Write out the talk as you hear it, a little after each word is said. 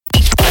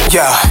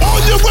Yeah. On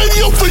your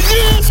radio for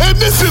years, and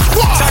this is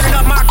why. Turning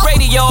up my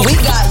radio. We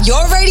got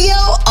your radio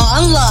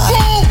on live.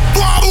 Full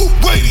Throttle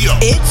Radio.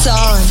 It's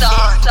on.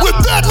 With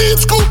Batman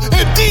Scoop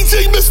and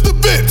DJ Mr.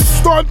 Vince.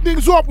 Starting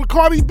things off with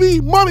Cardi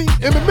B, Money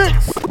in the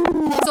Mix.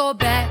 It's all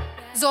bad,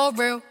 it's all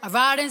real. I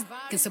ride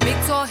in some big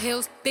tall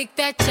hills, big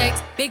fat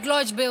checks, big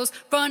large bills.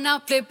 Run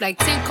out, flip like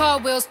 10 car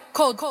wheels.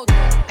 Cold.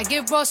 I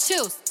give raw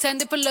chills, 10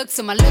 different looks,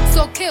 and my looks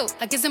so kill.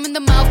 I kiss him in the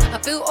mouth, I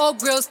feel all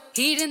grills.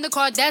 Heat in the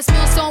car, that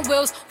smells on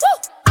wheels.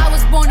 Woo! I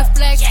was born to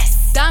flex,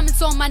 yes.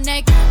 Diamonds on my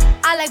neck.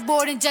 I like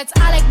boarding jets,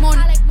 I like more.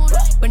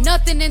 But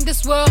nothing in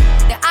this world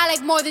that I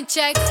like more than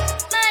checks.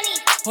 Money.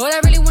 All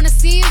I really wanna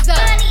see is the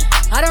money.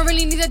 I don't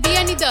really need a D,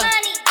 I need the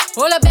money.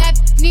 All I back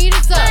need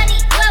is the money.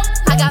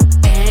 I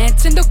got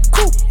bands in the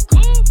coupe,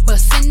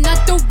 bustin'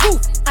 out the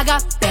roof. I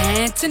got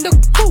bands in the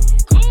coupe.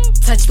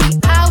 Touch me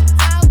out,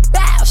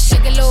 bow,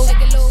 shake a little.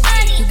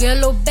 You get a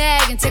little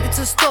bag and take it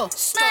to the store.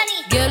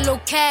 Get a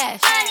little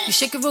cash, you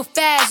shake it real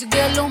fast, you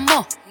get a little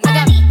more. I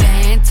got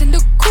bands in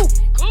the coupe,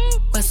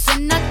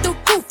 bustin' out the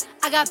roof.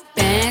 I got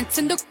bands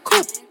in the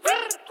coupe,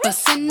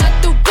 bustin'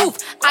 out the roof.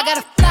 I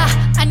gotta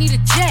fly, I need a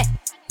jet.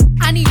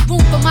 I need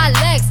room for my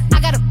legs. I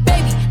got a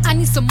baby, I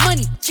need some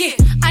money. Yeah,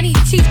 I need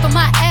teeth for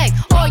my egg.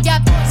 All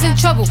y'all is in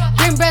trouble.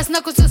 Bring brass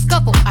knuckles to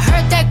scuffle. I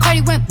heard that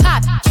Cardi went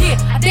pop. Yeah,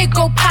 I did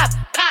go pop.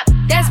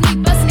 That's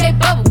me bustin' that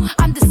bubble.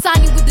 I'm the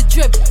Sonny with the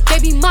drip.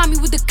 Baby mommy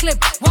with the clip.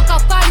 Walk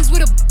out bodies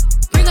with a.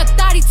 Bring a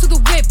thotty to the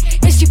whip.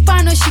 Is she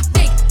fine or she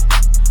fake?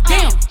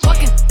 Damn,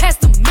 walking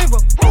past the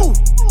mirror. Ooh,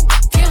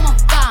 damn, I'm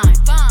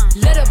fine.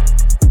 Let her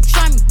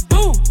try me.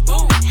 Boom,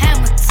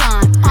 hammer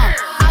time.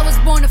 I was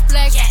born to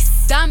flex.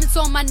 Yes. Diamonds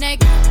on my neck.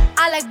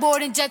 I like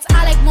boarding jets,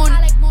 I like more.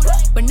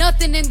 But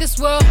nothing in this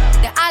world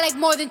that I like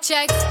more than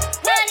checks.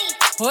 Money.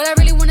 All I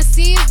really wanna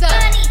see is the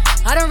money.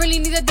 I don't really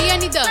need a D, I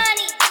need the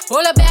money.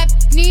 All I back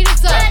need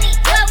is the money.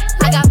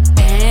 I got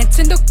bands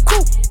in the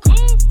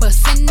coupe,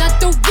 bustin'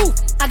 out the roof.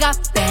 I got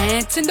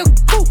bands in the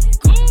coupe.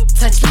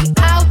 Touch me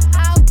out,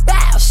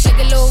 bow, shake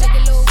a little.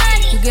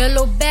 You get a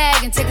little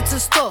bag and take it to the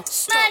store.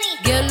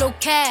 Get a little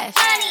cash,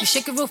 you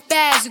shake it real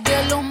fast, you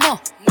get a little more.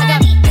 I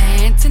got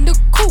bands in the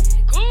coupe,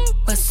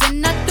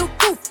 bustin' out the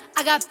roof.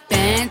 I got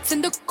bands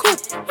in the coupe.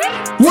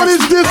 What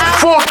is this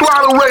Full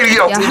Throttle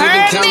Radio? You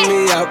heard count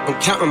me out.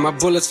 I'm counting my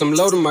bullets, I'm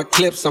loading my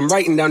clips. I'm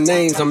writing down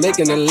names, I'm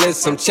making a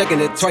list. I'm checking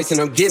it twice and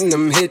I'm getting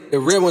them hit. The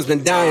real ones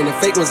been dying, the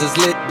fake ones is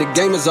lit. The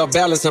game is off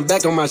balance, I'm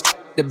back on my shit.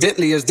 The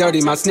Bentley is dirty,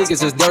 my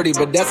sneakers is dirty,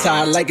 but that's how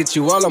I like it.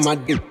 You all on my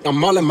dick,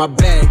 I'm all in my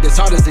bag, as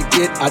hard as it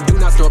get. I do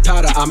not store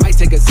powder, I might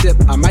take a sip.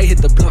 I might hit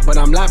the blunt, but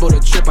I'm liable to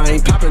trip. I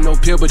ain't popping no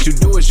pill, but you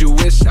do as you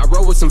wish. I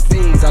roll with some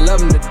fiends, I love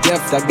them to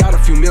death. I got a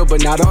few mil,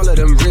 but not all of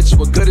them rich.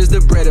 What good is the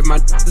bread if my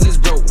is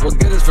broke? What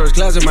good is first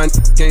class if my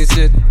can't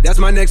sit? That's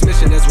my next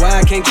mission, that's why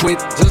I can't quit.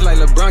 Just like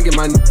LeBron, get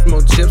my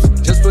more chips.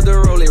 Just put the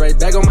rollie right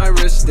back on my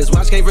wrist. This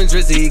watch came from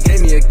Drizzy, he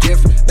gave me a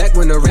gift. Back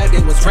when the rap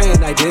game was praying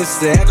like this.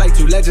 To act like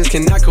two legends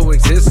cannot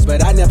coexist,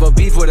 but I never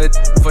beef with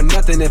for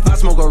nothing. If I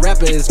smoke a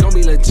rapper, it's gonna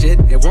be legit.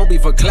 It won't be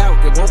for clout,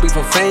 it won't be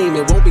for fame.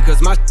 It won't be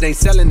cause my shit ain't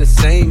selling the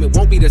same. It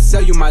won't be to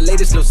sell you my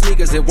latest little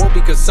sneakers. It won't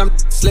be cause some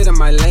slid in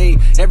my lane.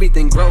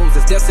 Everything grows,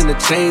 it's destined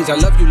to change. I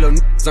love you little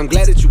niggas, I'm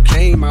glad that you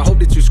came. I hope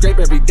that you scrape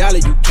every dollar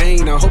you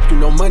can. I hope you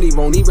know money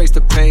won't erase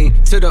the pain.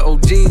 To the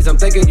OGs, I'm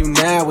thanking you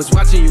now. Was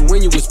watching you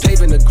when you was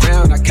paving the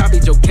ground. I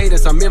copied your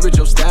cadence, I mirrored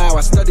your style.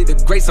 I studied the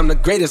greats, I'm the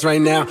greatest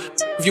right now.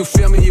 If you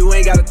feel me, you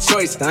ain't got a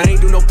choice. I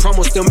ain't do no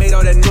promo, still made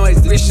all that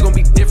noise. This shit gon'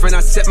 be different,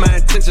 I set my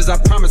intentions. I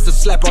promise to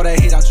slap all that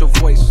hate out your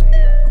voice.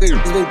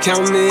 Niggas been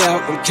counting me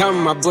out. I'm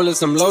counting my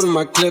bullets, I'm loading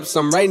my clips.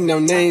 I'm writing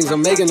down names,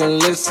 I'm making a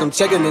list. I'm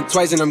checking it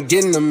twice and I'm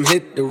getting them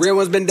hit. The real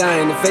ones been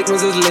dying, the fake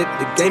ones is lit.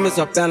 The game is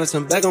off balance,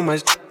 I'm back on my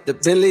shit. The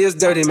Bentley is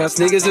dirty, my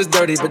sneakers is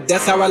dirty, but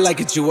that's how I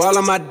like it, you all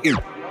on my dick.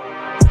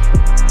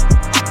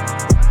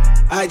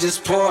 I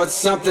just poured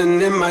something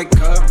in my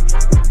cup.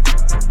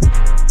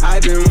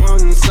 I've been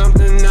wanting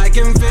something I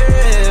can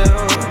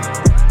feel.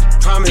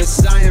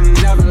 Promise I am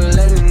never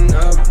letting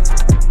up.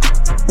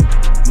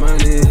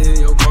 Money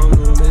in your palm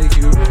will make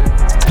you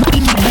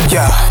rich.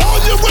 Yeah. On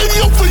your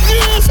radio for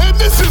years, and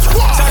this is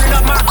why. Turning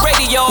up my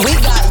radio. We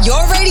got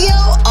your radio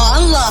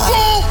on live.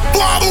 Full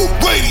Throttle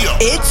Radio.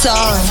 It's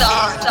on.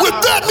 With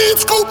Batman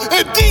Scoop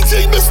and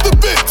DJ Mr.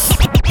 Vince.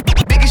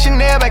 Biggest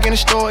Chanel back in the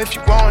store if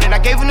you want it. I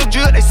gave them the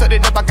drip, they sucked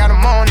it up, I got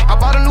them on it. I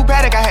bought a new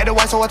Patek, I had the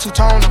white, so I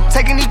two-toned them.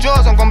 Taking these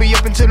drawers, I'm gonna be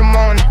up until the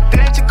morning. That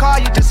ain't your car,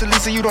 you just a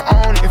Lisa, you don't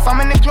own it. If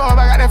I'm in the club,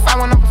 I got that 5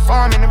 when I'm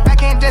performing. The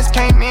back end just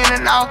came in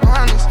and out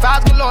runners.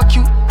 Vibes galore,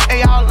 cute,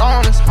 they all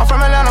on us. I'm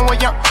from Atlanta, where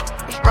young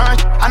run.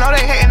 I know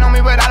they hating on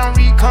me, but I don't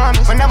read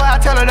comments. Whenever I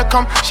tell her to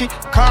come, she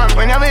comes.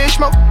 Whenever it's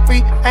smoke,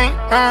 we ain't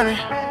running.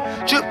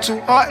 Drip too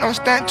hard, don't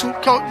stand too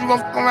close. You gon'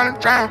 fuck around and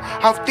drown.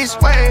 Off this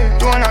way,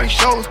 doing all these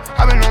shows.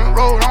 I been on the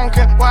road, I don't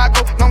care where I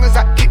go, long as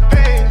I get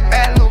paid.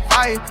 Bad little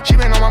vibe, she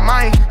been on my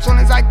mind. Soon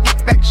as I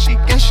get back, she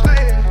can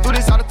slay. Do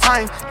this all the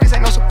time, this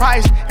ain't no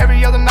surprise.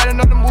 Every other night,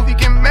 another movie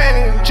get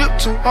made. Drip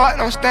too hard,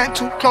 don't stand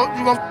too close.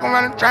 You gon' fuck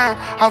around and drown.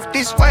 Off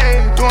this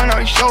way, doing all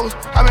these shows.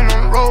 I been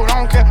on the road,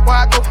 I don't care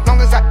where I go, long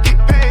as I get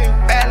paid.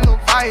 Bad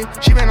little vibe.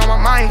 vibe, she been on my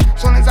mind.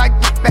 Soon as I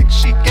get back,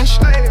 she can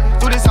slay.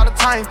 Do this all the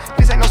time,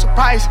 this ain't no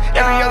surprise.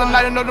 Every other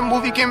night another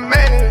movie get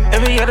made.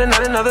 Every other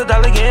night another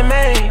dollar get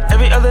made.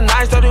 Every other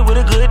night started with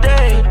a good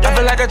day. I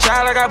feel like a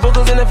child, I got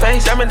boogers in the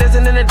face. I've been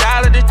dancing in the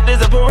dollar, this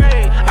is a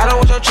parade. I don't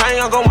want your train,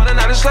 I'm gon' want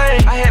another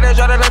slave. I had that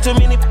draw that like too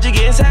many bitches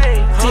getting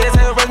saved.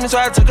 TSA arrest me, so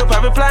I took a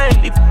private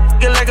plane. These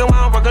get like it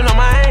while I'm working on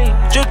my aim.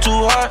 Drip too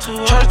hard,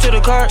 charge to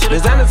the car.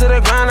 Designer to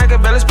the ground, I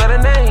can barely spell the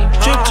name.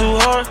 Drip too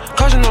hard,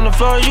 caution on the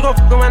floor. You gon'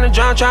 fuck around and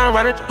drown, tryna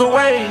ride it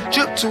away.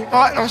 Drip too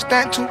hard, don't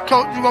stand too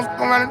close. You gon' fuck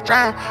around and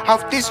drown.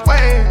 Off this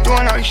way,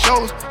 doing all these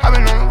shows. I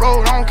been on the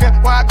road, I don't care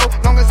where I go,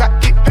 long as I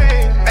get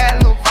paid.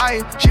 Bad little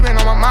vibe, she been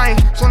on my mind.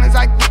 Soon as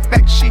I get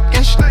back, she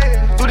can slay.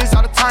 Do this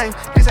all the time,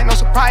 this ain't no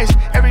surprise.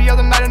 Every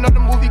other night another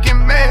movie get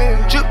made.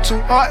 Drip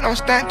too hard, don't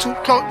stand too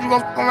close. You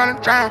gon' fuck around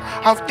and drown.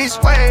 Off this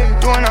way,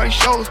 doing all these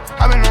shows.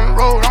 I been on the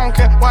road, I don't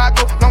care where I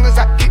go, long as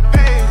I get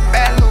paid.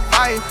 Bad little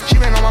vibe, she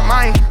been on my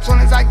mind. Soon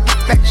as I get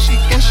back, she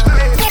can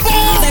slay.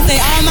 They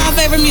all my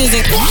favorite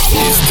music.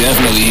 It's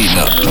definitely heating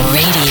up.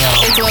 Radio.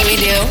 It's what we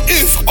do.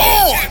 It's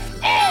on.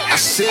 I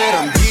said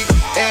I'm geek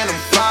and I'm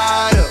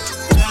fired up.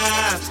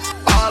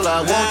 All I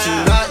want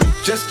tonight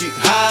is just get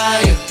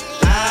higher.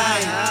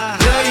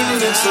 Girl, you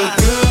look so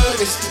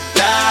good, it's to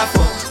die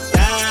for.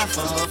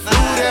 Ooh,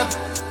 that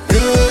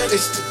good,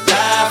 it's to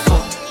die for.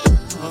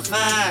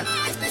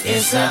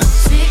 It's a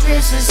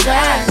secret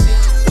society.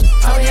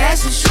 All we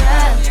ask is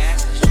try.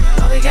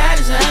 All we got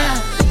is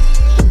love.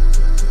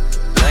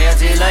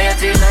 Loyalty,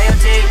 loyalty,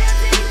 loyalty.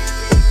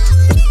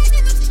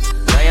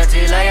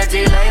 Loyalty,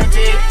 loyalty,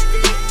 loyalty.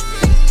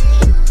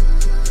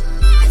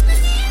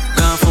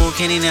 Kung Fu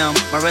Kenny now.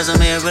 My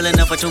resume is real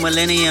enough for 2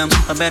 millennium.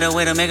 A better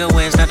way to make a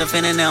way, start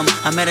defending them.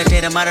 I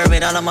meditate and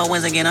moderate all of my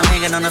wins again. I'm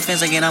hanging on the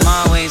fence again, I'm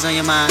always on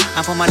your mind.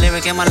 I put my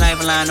lyric and my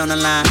lifeline on the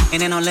line.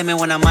 Ain't no limit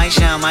when I might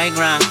shine, might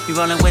grind. You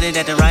rolling with it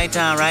at the right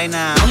time, right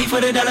now. Only for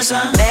the dollar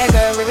sign. Bad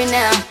girl, rip it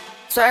now.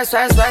 Swerve,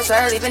 swerve, swerve,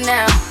 swerve, leave it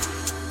now.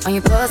 On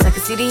your pulse like a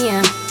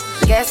CDM.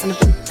 Gas on the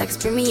like it's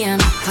premium.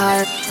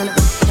 Hard on the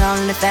all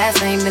in the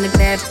fast lane. Been a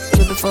bad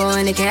bitch before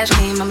and the cash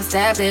came. I'm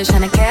established,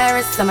 100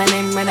 carats. I'm my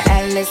name, run the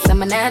atlas.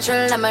 I'm a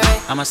natural, I'm a ray.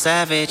 I'm a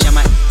savage, I'm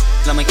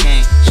a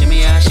king.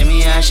 Shimmy out,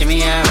 shimmy out,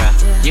 shimmy out,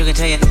 right. You can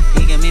tell you,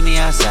 he can meet me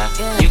outside.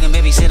 You can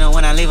babysit him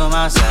when I leave him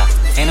outside.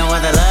 Ain't no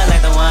other love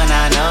like the one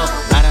I know.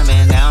 I done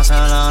been down so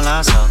long,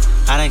 lost hope.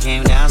 I done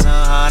came down so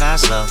hard, I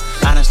slow.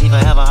 I done sleep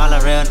forever, all a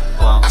real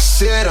won't. I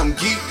said I'm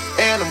geek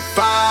and I'm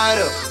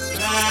fired up.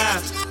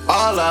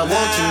 All I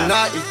want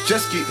tonight is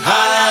just get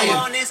higher.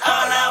 All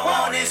I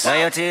want is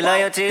loyalty,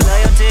 loyalty,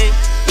 loyalty.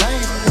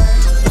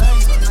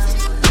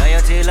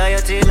 Loyalty,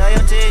 loyalty,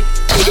 loyalty.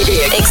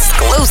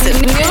 Exclusive.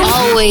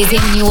 Always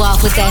hitting you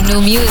off with that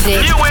new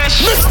music.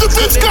 Mr.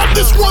 Vince got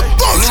this one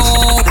first.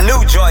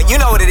 New joint,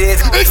 you know what it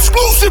is.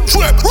 Exclusive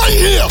trip right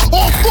here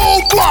on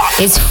Full Block.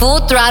 It's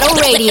Full Throttle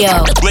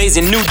Radio.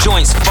 Blazing new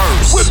joints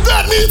first. With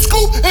Batman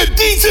Scoop and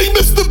DJ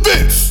Mr.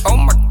 Vince. Oh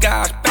my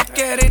gosh, back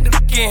at it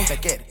again.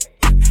 Back at it.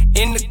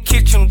 In the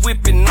kitchen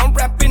whipping, I'm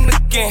rapping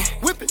again.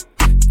 Whipping.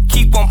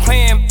 Keep on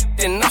playing,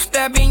 then I'm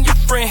stabbing your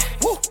friend.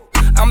 Woo.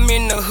 I'm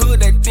in the hood,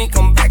 they think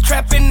I'm back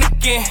trapping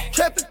again.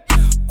 Trapping.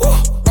 Woo.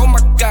 Oh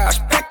my gosh,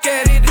 back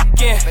at it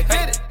again.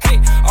 Hey,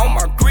 on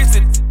my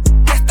grizzly,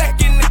 that's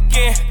stacking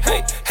again.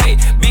 Hey,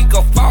 big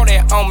up all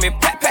that on me,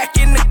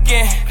 backpacking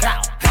again.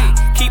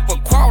 Hey, keep a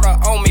quarter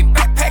on me,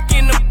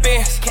 backpacking the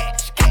Benz.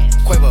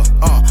 Quavo,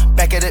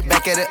 back at it,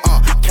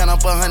 count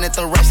up 100,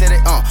 throw racks at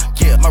it,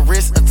 yeah, my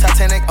wrist a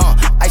Titanic,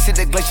 ice at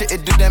the glacier,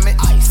 it do damage,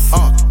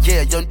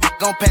 yeah, your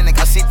gon' panic,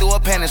 I see through a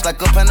panic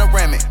like a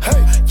panoramic,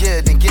 hey,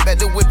 yeah, then get back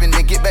to whipping,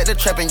 then get back to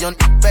trapping, your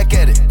back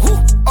at it,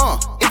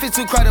 if it's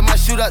too crowded, might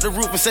shoot out the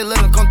roof and say let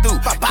him come through,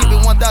 keep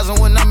it 1,000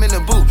 when I'm in the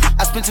booth,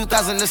 I spend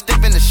 2,000 to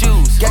step in the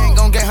shoes, gang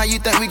gon' gang, how you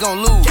think we gon'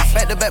 lose,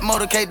 back to back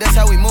motorcade, that's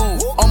how we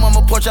move, on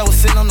mama porch, I was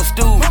sitting on the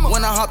stool,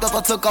 when I hopped up,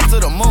 I took off to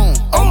the moon,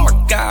 oh my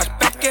gosh,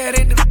 back at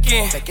it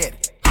again. back at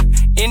it.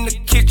 In the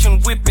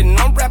kitchen whipping,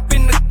 I'm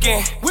rapping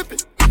again. Whipping.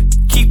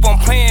 Keep on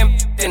playing,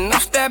 then I'm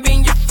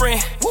stabbing your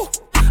friend. Woo.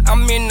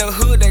 I'm in the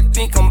hood, they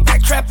think I'm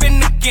back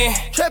trapping again.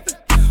 Trapping.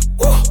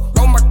 Woo.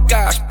 Oh my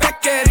gosh,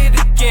 back at it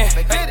again.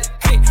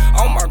 Hey,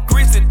 on my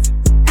grizzly,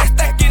 that's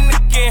stacking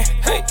again.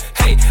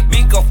 Hey,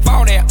 big up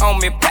all that on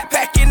me,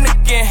 backpacking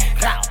again.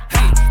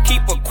 Hey,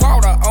 keep a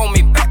quarter on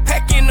me,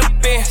 backpacking the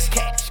Benz.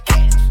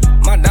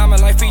 My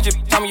diamond life feature,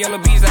 Tommy yellow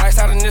bees, ice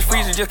out in this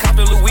freezer, just cop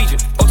the Luigi.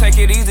 Oh, take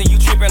it easy, you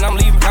trippin', I'm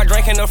leaving. I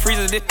drank in the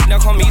freezer, this now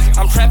come easy.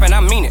 I'm trappin',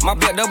 I mean it, my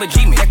belt double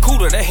G me. That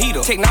cooler, that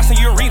heater, take knots in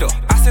your reader.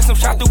 I sent some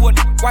shot through a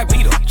white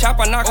beater.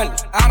 Chopper knockin'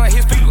 out of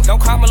his feet.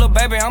 Don't call me little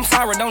baby, I'm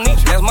sorry, don't need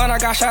you. Last month I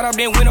got shot up,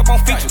 then went up on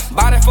features.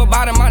 Body for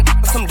body, my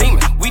some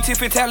demon. We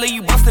tip it, tally,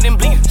 you busted and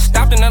bleeding.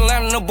 Stopped in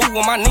Atlanta in the booth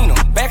with my Nina.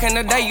 Back in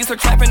the day, used to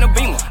trap in the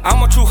Beamer.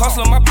 I'm a true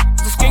hustler, my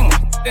a schemer.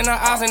 In her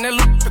eyes and that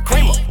look the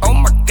creamer. Oh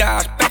my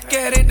gosh, back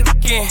at it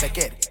again. Back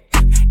at it.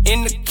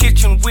 In the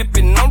kitchen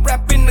whipping, I'm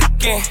rapping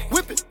again.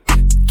 Whipping.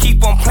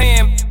 Keep on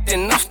playing,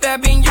 then I'm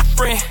stabbing your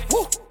friend.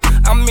 Woo.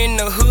 I'm in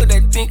the hood,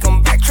 they think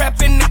I'm back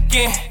trapping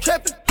again.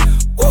 Trapping.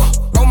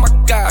 Oh my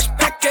gosh,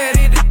 back at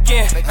it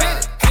again.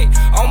 Hey,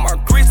 on my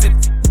grizzly,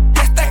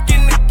 that's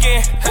stacking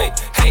again. Hey,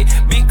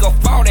 big up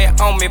all that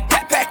on me,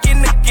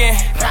 backpacking again.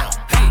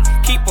 Hey,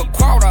 keep a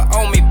quarter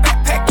on me,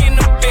 backpacking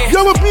the bin.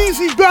 Yella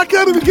Beezy back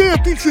at it again,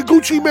 featuring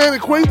Gucci Mane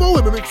and Quavo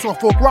in the mix on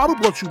Full Throttle,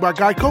 brought to you by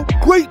Geico.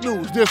 Great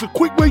news, there's a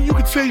quick way you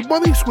can save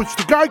money. Switch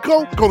to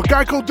Geico, go to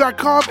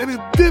geico.com, and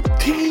in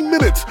 15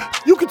 minutes,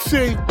 you can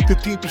save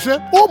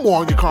 15% or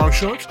more on your car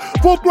insurance.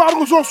 Full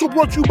Throttle is also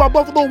brought to you by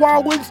Buffalo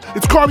Wild Wings.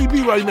 It's Cardi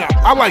B right now.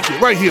 I like it,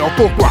 right here on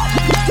Full Throttle.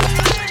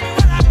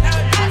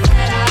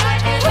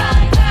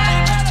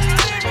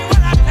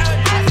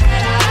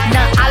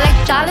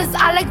 Dollars,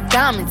 I like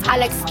diamonds, I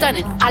like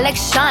stunning, I like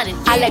shining,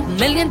 I like $1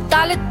 million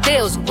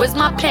deals. Where's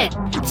my pen?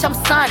 Bitch, I'm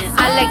signing.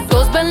 I like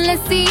those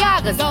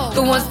Balenciagas,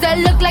 the ones that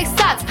look like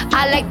socks.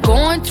 I like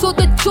going to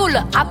the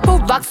Tula, I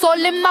put rocks all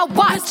in my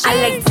watch. I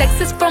like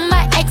texts from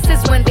my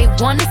exes when they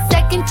want a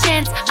second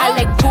chance. I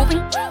like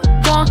proving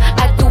wrong,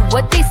 I do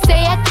what they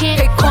say I can't.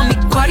 They call me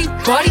Cardi,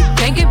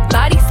 banging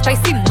body,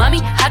 spicy mommy,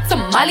 hot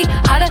tamale,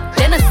 hotter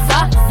than a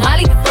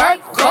Somali.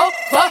 Virgo,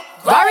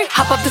 Ferrari,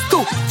 hop up the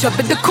stoop, jump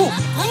in the coupe.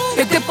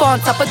 Big dip on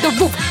top of the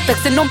roof,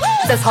 flexing them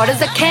as hard as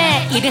I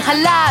can. Eating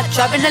halal,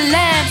 driving a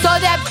lamb. So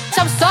that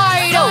bitch, I'm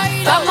sorry though.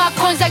 Got my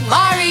coins like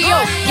Mario.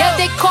 Yeah,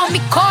 they call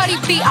me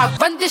Cardi B. I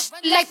run this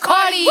shit like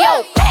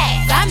cardio.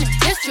 I'm in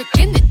district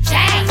in the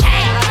chain.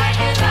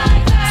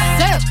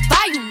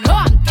 Certified, you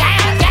know I'm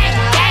gang.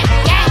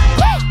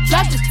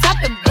 Drop the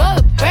top and blow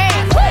the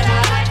brand.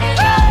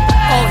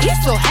 Oh, he's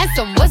so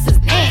handsome, what's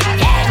his name?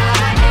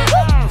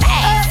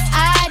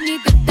 I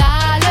need the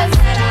dollars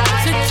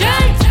to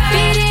change.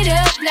 Beat it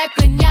up like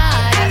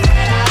pinata.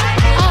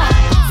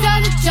 Tell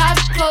the job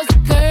to close the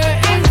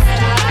curtains.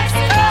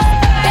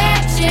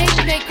 That chick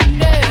make me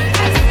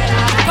nervous.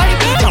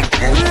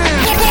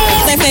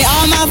 They play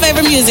all my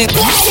favorite music.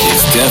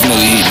 It's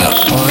definitely heating up.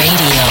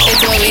 Radio.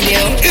 It's what we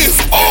do. It's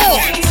on!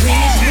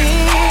 Please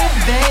me,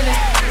 baby.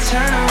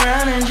 Turn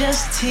around and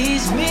just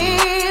tease me,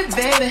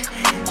 baby.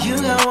 You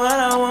got what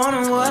I want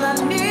and what I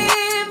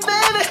need,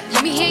 baby.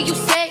 Let me hear you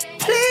say,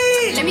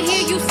 please. Let me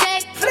hear you say,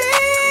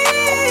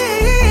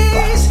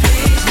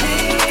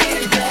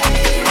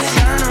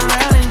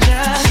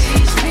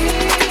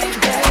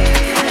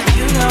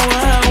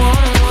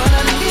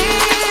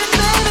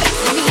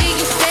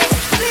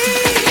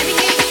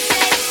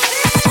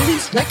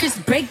 records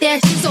break that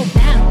shit so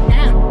down.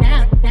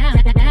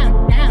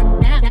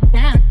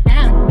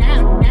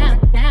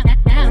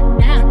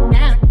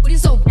 What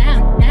is so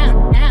down?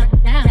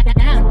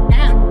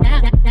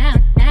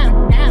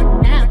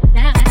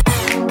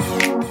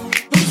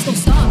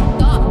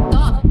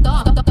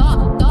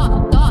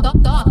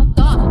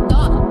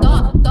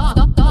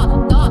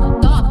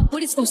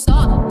 What is so soft? What is so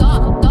soft?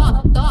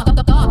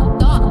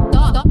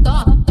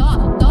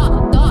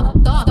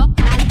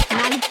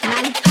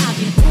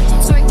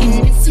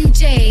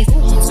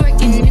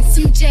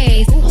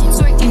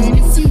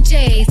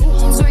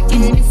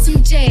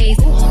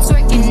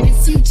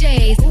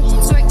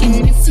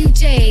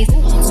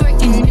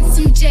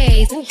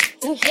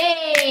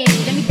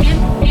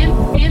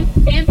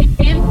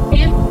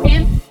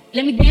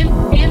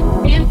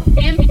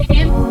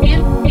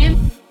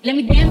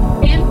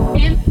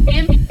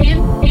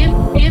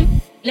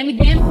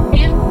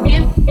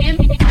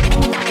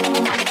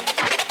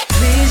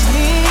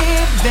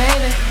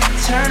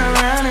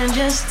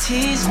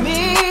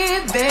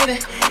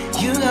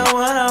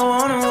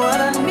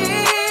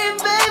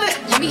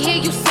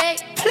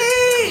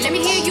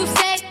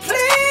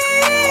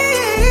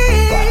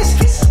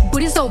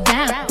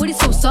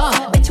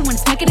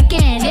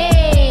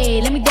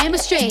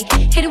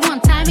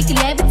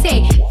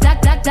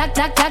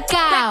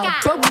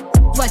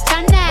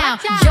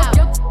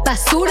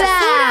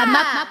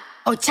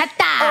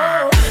 Ochata.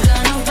 We're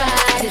gonna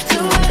ride it, do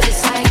it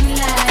just how you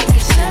like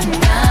it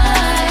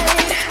tonight.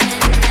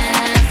 And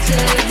after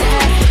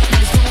that,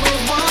 let's do it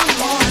one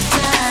more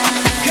time.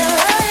 Girl,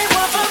 I ain't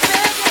one for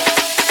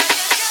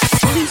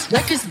begging. All these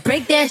records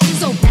break that shit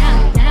so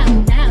down.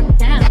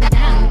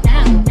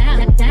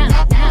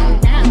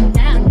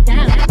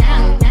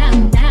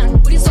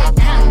 What is so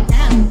down?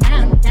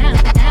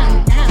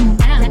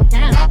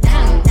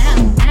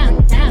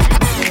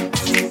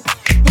 What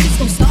is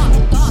so soft?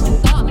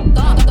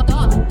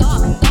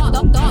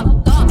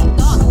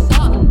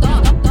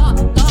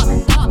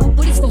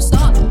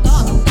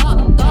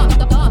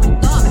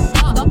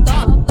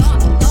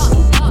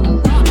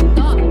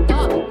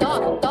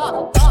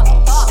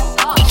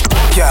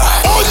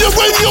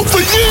 Radio for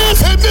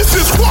years, and this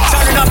is why.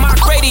 Turning up my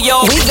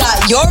radio. We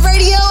got your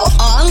radio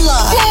on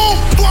live. Full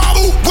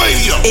Throttle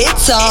Radio.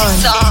 It's on.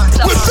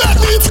 With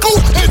Batman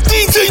Scoop and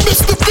DJ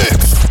Mr.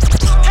 Vince.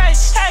 Hey,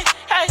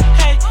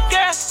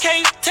 girl, can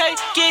you take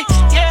it?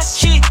 Yeah,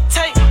 she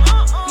take.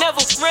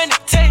 Never run it,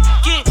 take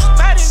it.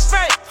 Body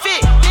right,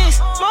 fit this.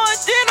 More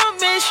than a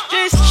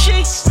mistress.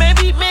 She may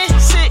be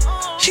missing.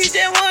 She just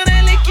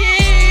wanna lick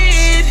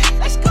it.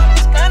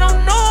 I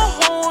don't know her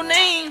whole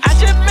name. I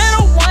just met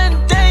her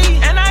one day,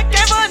 and I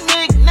gave her a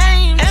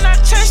nickname, and I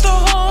changed the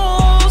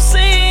whole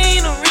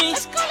scenery.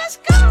 Let's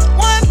go.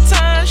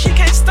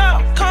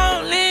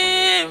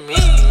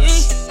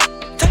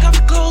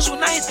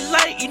 I hit the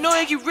light, you know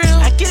it get real.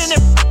 I get in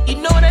that, you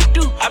know what I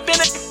do. I been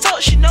at the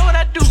talk, she know what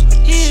I do.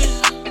 Yeah,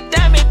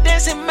 diamond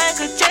dancing,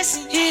 Michael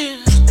Jackson. Yeah,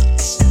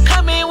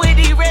 come in with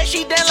these rats,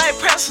 she dance like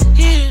press.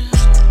 Yeah,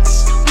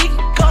 we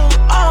can go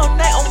all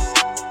night on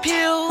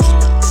pills.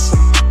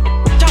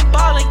 Jump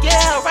ballin',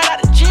 yeah, right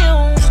out the gym.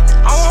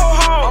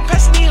 I'm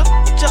passing these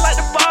just like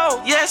the ball.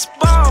 Yes,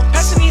 ball.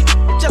 Passing these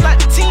just like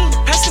the team.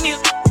 Passing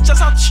these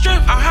just off the strip.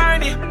 I'm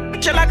hiring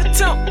it just like a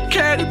temp.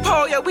 Carry the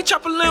pole, yeah, we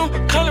chop a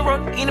limb. Color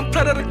on in the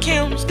blood of the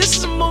Kims. This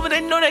is a movie they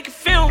know they can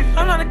film.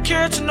 I'm not a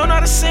character, no,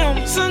 not a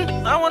sim. Son,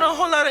 I want a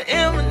whole lot of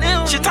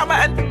M&M. She talk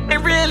about it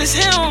real as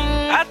him.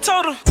 I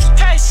told her,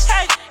 hey,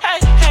 hey, hey,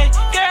 hey,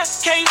 girl,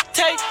 can you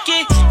take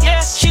it?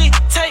 Yeah, she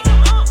take.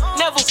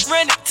 Never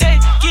run it,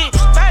 take it.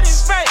 Body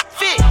right,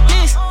 fit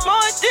this.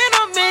 More than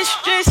a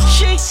mistress.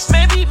 She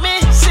may be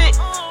missing.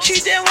 She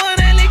just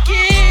wanna lick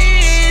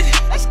it.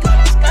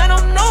 I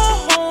don't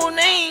know her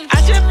name. I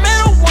just met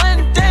her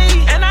one day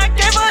and I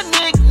gave her a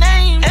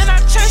nickname and I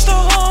changed the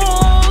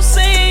whole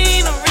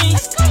scenery.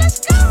 Let's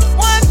go.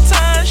 One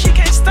time she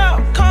can't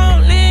stop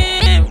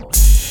calling.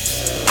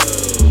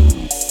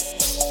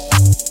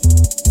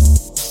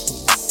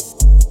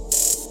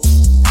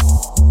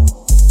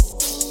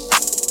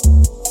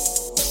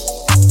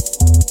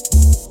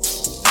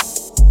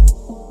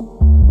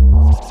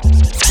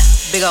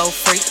 Big old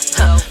freak,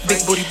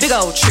 big booty, big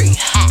old tree.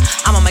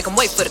 I'ma make him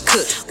wait for the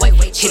cook.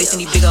 Hit it in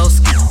these big old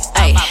skis.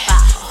 Ayy,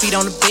 feet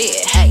on the bed.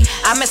 Ayy,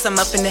 I mess him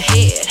up in the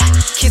head.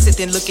 Kiss it,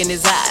 then look in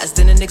his eyes.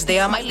 Then the next day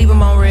I might leave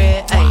him on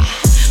red. Ayy,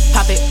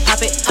 pop it,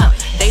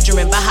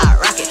 daydreaming by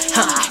hot rocket.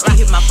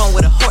 He hit my phone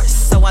with a horse,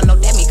 so I know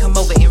that me come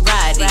over and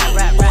ride it.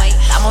 Right,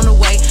 I'm on the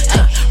way.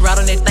 Ride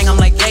on that thing, I'm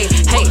like, hey.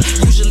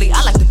 Usually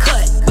I like to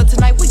cut, but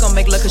tonight we gon'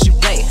 make love 'cause you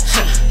play.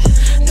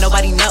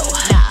 Nobody know.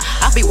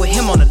 I be with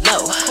him on the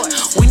low.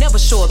 We never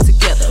show up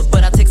together,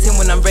 but I text him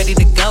when I'm ready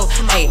to go.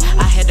 Hey,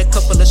 I had a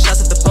couple of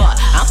shots at the bar.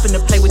 I'm finna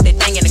play with that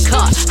thing in the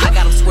car. I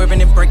got him swerving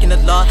and breaking the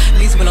law.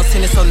 Least when I'm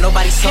sending so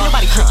nobody saw. Ain't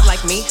nobody trick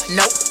like me.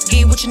 Nope.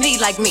 Get what you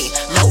need like me.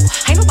 Nope.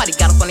 Ain't nobody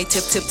got up on they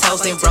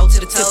tiptoes and roll to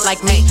the tip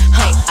like me.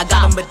 Hey, I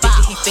got him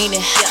addicted, he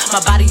fiending.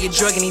 My body a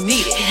drug and he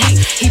need it.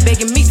 He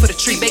begging me for the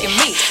treat, begging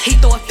me. He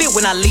throw a fit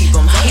when I leave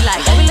him. He like,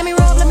 baby, let me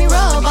rub on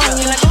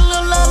you. Like a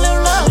little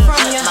love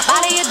from you. My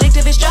body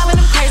addictive, it's driving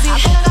him crazy. I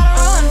think I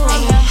gotta run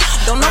from you.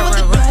 Don't know what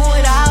to do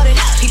without it.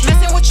 He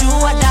messing with you,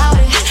 I doubt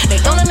it. They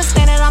don't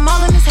understand that I'm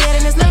all in his head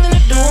and there's nothing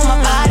to do with my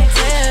body.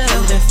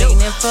 You've been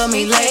feeding for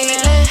me lately,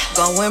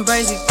 going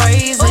crazy.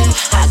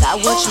 I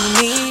got what you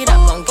need,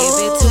 I'm gon' give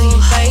it to you,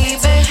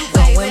 baby.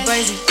 Going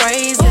crazy,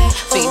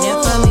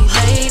 feeding for me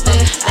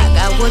lately. I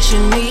got what you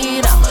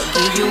need, I'ma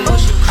give you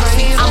what you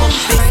crave.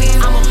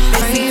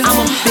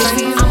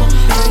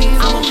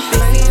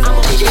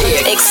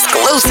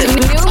 Exclusive.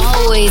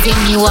 Always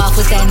hitting you off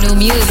with that new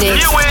music.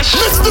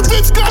 Mr.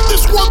 Vince got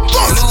this one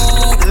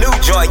first. New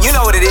joint, you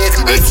know what it is.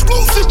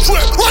 Exclusive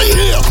trip right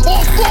here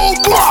on Full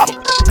Throttle.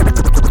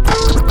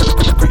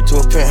 Freak to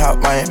a penthouse,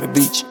 Miami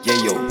Beach.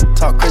 Yeah, yo.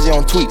 Talk crazy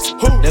on tweets.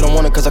 They don't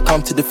want it 'cause I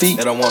come to defeat.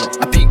 They don't want it.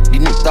 I peek,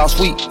 these niggas all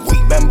sweet.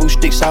 Bamboo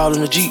sticks all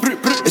in the Jeep.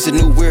 It's a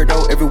new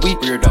weirdo every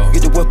week.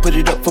 Get the what, put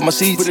it up for my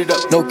seeds.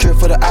 No cure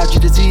for the IG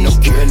disease.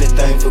 No cure,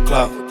 anything for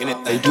clout.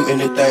 They do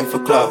anything for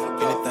clout.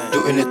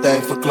 Do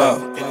anything for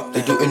clout.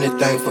 They do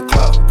anything for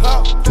clout.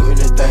 Do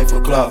anything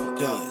for clout.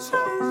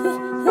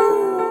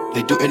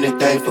 They do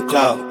anything for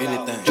clout.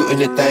 Do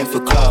anything for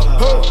clout.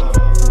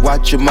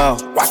 Watch your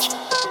mouth. Watch it.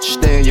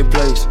 Stay in your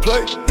place.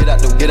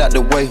 Get out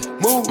the way.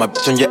 Move. My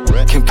bitch on your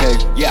Kim K.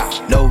 Yeah.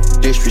 No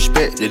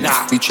disrespect.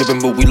 Nah. Be trippin',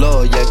 but we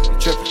love, yeah.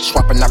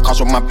 Swapping that cars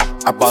with my.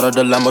 I bought her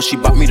the Lambo, she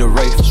bought me the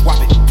Wraith.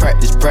 Swap it.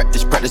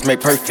 Practice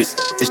make perfect.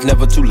 It's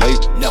never too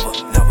late. Never.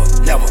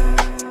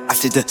 I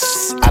take the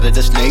out of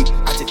the snake.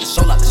 I take the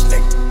soul out the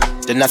snake.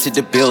 Then I take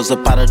the bills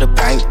up out of the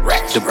bank.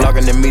 The blog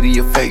and the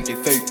media fake.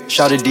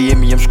 Shout it, DM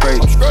me, I'm straight.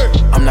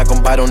 I'm not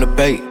gon' bite on the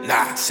bait.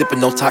 Nah.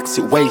 Sippin' on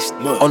toxic waste.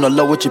 On the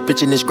low with your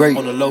bitch and it's great.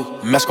 On the low.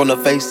 Mask on the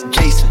face,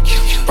 Jason.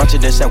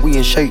 Brunching and said we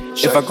in shape.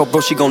 If I go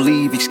broke, she gon'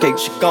 leave, escape.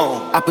 She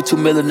gone. I put $2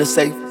 million in the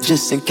safe,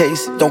 just in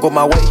case. Don't go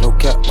my way. No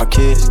cap, my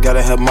kids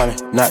gotta have money,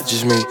 not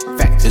just me.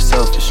 Facts. It's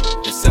selfish.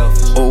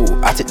 Ooh,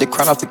 I take the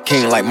crown off the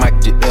king like Mike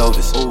did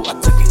Elvis. Ooh, I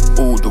took it.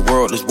 Ooh, the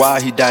world is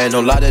wild, he dying,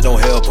 don't lie, that don't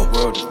help him.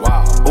 World is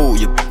wild. Ooh,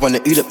 you wanna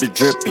eat up the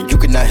drip and you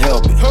cannot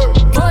help it.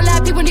 Whole lot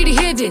of people need to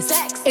hear this.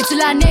 It's a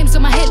lot of names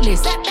on my hit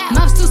list.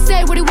 Mom still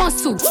say what he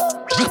wants to.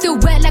 Still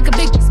wet like a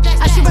big.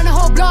 I should run a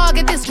whole blog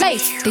at this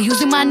rate. They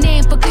using my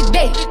name for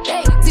clickbait.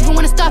 Even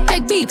wanna start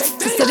fake beef.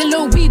 Just said a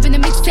little weave in the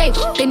mixtape.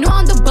 They know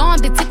I'm the bomb,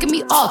 they ticking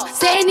me off.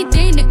 Say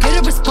anything to get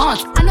a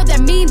response. I know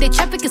that mean they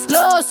traffic is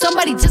slow.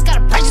 Somebody just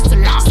gotta purchase to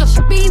launch.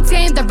 So being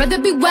tamed, I'd rather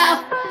be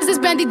wild. This is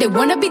Brandy, they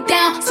wanna be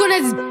down. Soon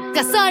as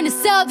got something to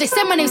sell, they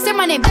say my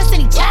name,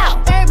 Destiny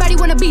Child. Everybody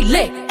wanna be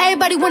lit,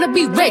 everybody wanna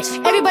be rich,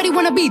 everybody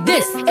wanna be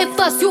this. If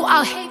us, you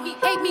all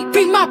hate me,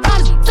 bring my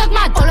problems, suck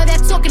my. All of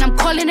that talking, I'm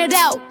calling it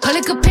out.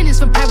 Public opinions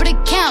from private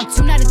accounts.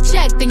 You not a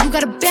check, then you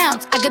gotta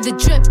bounce. I got the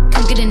drip,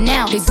 come get it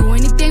now. They do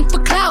anything for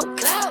clout,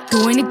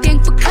 do anything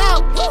for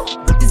clout.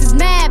 This is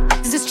mad,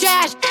 this is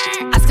trash.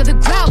 I got the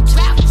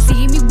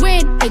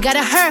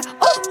gotta hurt.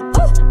 Ooh,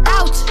 ooh,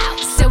 ouch.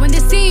 So when they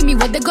see me,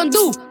 what they gon'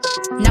 do?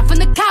 Not from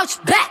the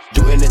couch, back.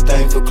 Do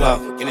anything for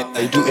clout.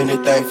 They do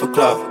anything for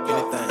clout.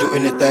 Do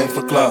anything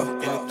for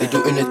clout. They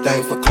do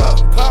anything for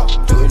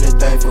clout. Do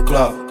anything for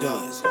clout.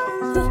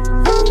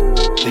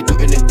 They do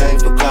anything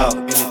for clout.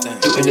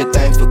 Do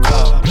anything for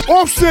clout.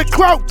 Offset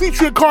Clout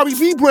featuring Cardi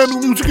B, brand new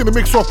music in the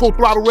mix off Full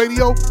Throttle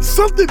Radio.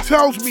 Something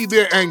tells me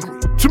they're angry.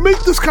 To make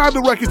this kind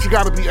of record, you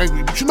gotta be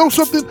angry. But you know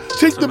something?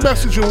 Take the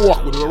message and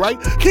walk with it, alright?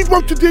 Keep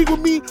up to date with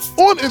me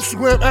on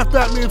Instagram at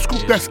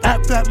FatManScoop. That's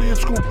at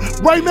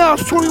FatManScoop. Right now,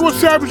 it's 21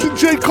 Savage and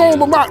J.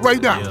 Cole a lot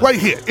right now. Right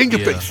here, in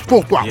your face.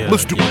 Full Throttle.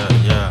 Let's do it.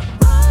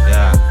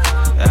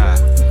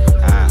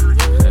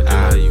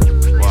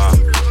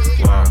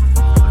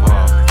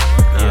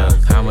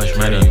 How much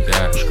money you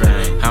got?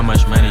 How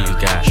much money you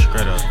got?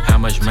 How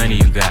much money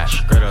you got?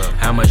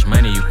 How much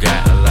money you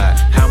got? A lot.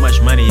 How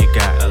much money you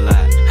got? A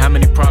lot. How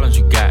many problems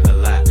you got? A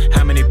lot.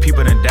 How many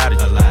people done doubted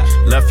you? A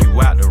lot. Left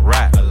you out to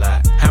rot? A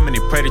lot. How many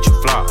pray that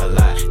you flop? A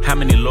lot. How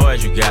many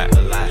lawyers you got?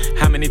 A lot.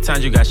 How many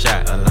times you got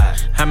shot? A lot.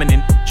 How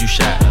many you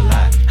shot? A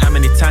lot. How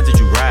many times did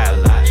you ride? A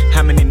lot.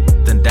 How many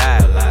done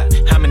died? A lot.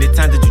 How many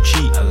times did you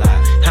cheat? A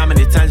lot. How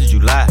many times did you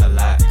lie? A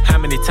lot. How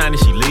many times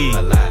did she leave?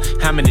 A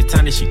lot. How many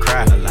times did she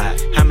cry? A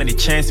lot. How many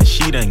chances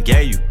she done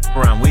gave you?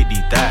 Around with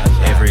these thighs.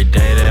 Every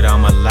day that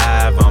I'm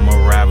alive, I'ma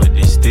ride with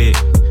this stick.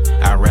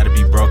 I'd rather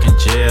be broke in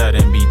jail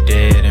than be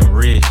dead and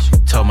rich.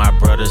 Told my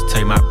brothers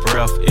take my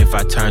breath if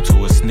I turn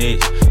to a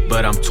snitch.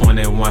 But I'm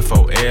 21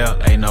 for L,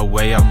 ain't no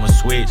way I'ma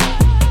switch.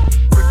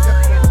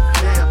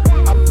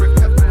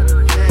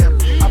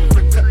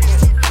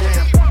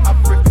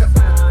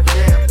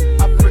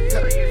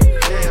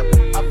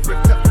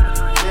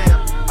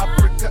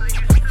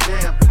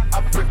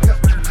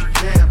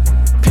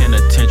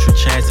 Penitentiary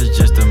chances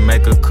just to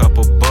make a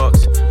couple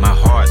bucks. My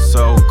heart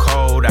so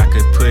cold, I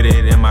could put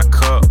it in my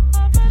cup.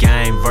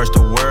 Game versus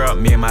the world,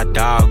 me and my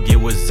dog, it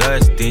was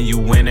us. Then you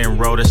went and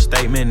wrote a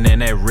statement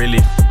and that really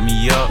f***ed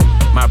me up.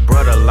 My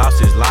brother lost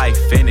his life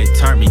and it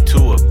turned me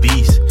to a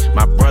beast.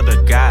 My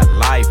brother got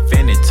life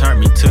and it turned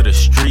me to the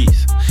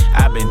streets.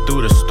 I've been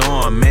through the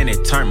storm and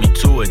it turned me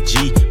to a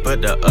G.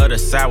 But the other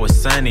side was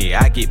sunny,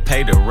 I get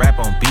paid to rap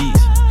on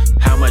beats.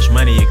 How much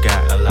money you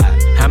got? A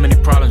lot. How many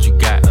problems you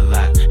got? A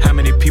lot. How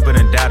many people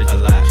done doubted you? A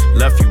lot.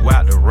 Left you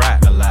out to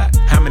rot? A lot.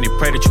 How many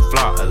pray that you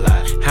flop? A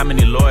lot. How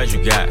many lawyers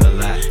you got? A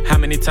lot. How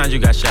many times you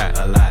got shot?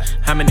 A lot.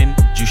 How many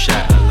you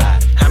shot? A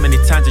lot. How many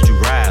times did you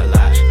ride? A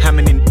lot. How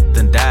many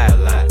done died? A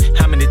lot.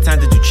 How many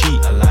times did you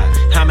cheat? A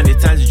lot. How many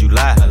times did you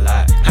lie? A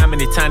lot. How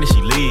many times did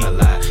she leave? A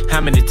lot.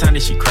 How many times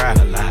did she cry?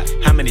 A lot.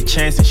 How many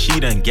chances she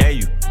done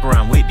gave you?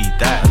 Around with these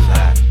thighs? A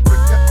lot.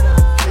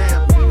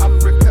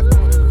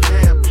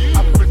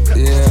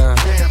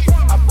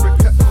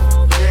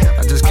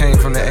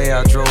 From the A,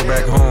 I drove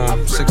back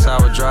home,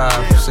 6-hour drive,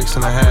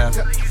 6.5.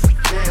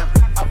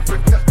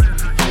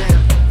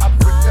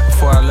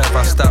 Before I left,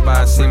 I stopped by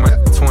and seen my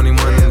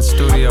 21 in the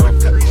studio.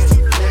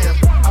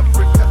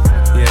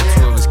 He had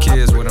 2 of his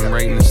kids with him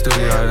right in the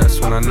studio. That's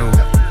when I knew.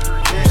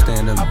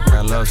 Stand up,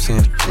 I love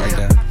seeing like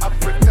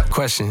that.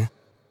 Question.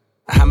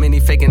 How many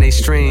faking they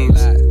streams,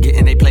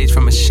 getting they plays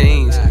from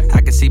machines?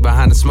 I can see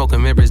behind the smoke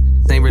and mirrors,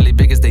 ain't really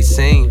big as they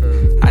seem.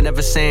 I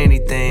never say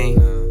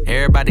anything,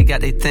 everybody got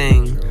their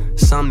thing.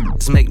 Some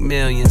niggas make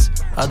millions,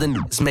 other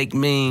niggas make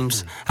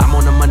memes. I'm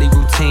on a money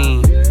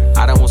routine,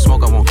 I don't want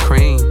smoke, I want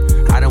cream.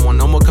 I don't want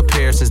no more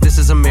comparisons, this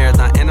is a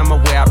marathon. And I'm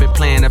aware I've been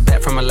playing a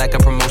bet from a lack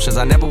of promotions.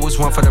 I never was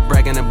one for the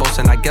bragging and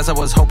boasting. I guess I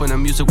was hoping the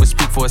music would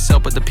speak for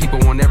itself, but the people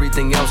want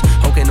everything else.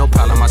 Okay, no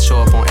problem, I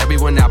show up on every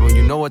one album.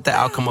 You know what the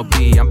outcome will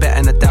be. I'm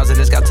betting 1,000,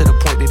 it's got to the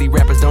point that these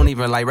rappers don't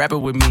even like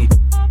rapping with me.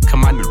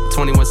 Come on,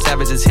 21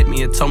 Savage just hit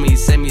me and told me he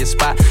sent me a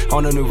spot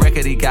on a new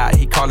record he got.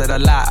 He called it a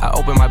lie. I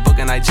opened my book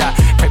and I jot.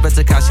 Pray for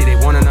Tekashi, they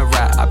wanting a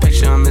rap. I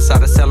picture him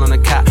inside a cell on a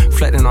cot,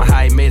 reflecting on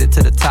how he made it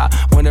to the top,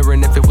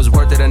 wondering if it was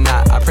worth it or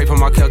not. I pray for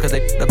Markel cause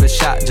they up his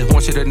shot. Just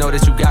want you to know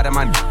that you got it,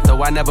 my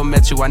though I never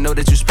met you, I know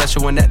that you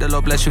special and that the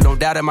Lord bless you, don't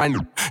doubt it, my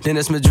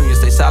Dennis Smith Jr.,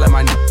 stay solid,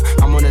 my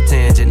I'm on a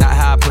tangent, not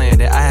how I planned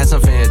it. I had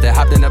some fans that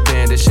hopped in a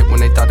band and shit when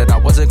they thought that I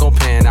wasn't gon'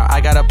 pan. Now I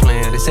got a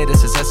plan. They say the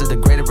success is the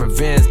greatest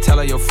revenge. Tell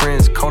all your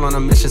friends, call on a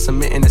mission,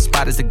 submitting the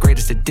spot is the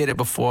greatest that did it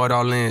before it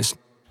all ends.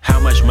 How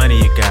much money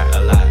you got?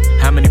 A lot.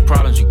 How many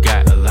problems you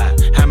got? A lot.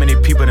 How many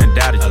people done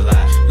doubted you? A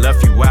lot.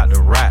 Left you out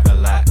to rot? A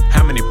lot.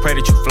 How many pray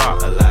that you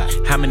flop? A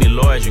lot. How many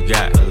lawyers you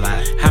got? A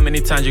lot. How many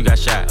times you got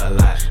shot? A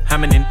lot. How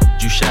many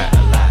you shot?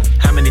 A lot.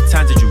 How many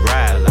times did you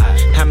ride? A lot.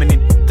 How many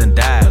done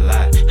died? A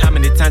lot. How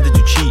many times did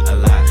you cheat? A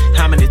lot.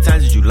 How many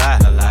times did you lie?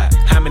 A lot.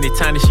 How many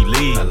times did she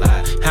leave? A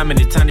lot. How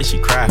many times did she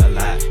cry? A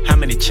lot. How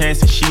many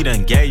chances she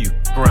done gave you?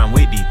 Around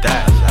with these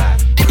thighs? A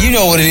lot. You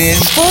know what it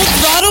is. Full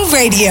Throttle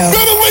Radio.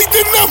 Better late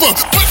than never,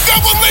 but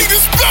never late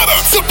is better.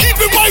 So keep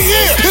it right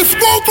here. It's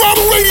Full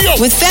Throttle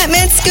Radio. With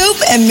Fatman Scoop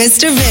and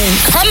Mr. Vin.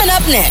 Coming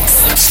up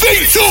next.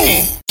 Stay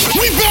tuned.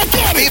 We back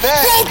at it.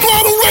 Full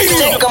Throttle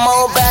Radio. Come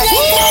on back.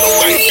 Full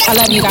Throttle Radio. I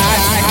love you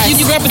guys.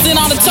 You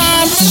represent all the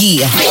time.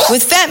 Yeah.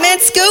 With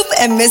Fatman Scoop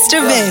and Mr.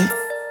 Vin.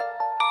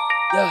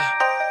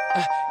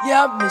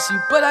 Yeah, I miss you,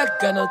 but I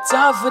got no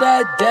time for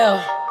that,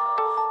 damn.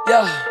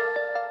 Yeah.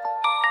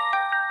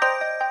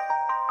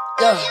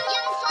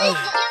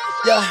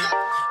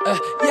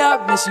 Yeah,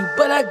 I miss you,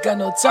 but I got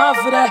no time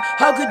for that.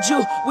 How could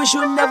you wish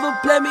you never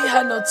played me?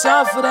 Had no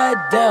time for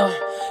that, damn.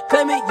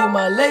 Play me, you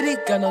my lady,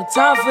 got no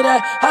time for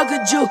that. How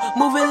could you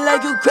moving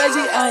like you crazy?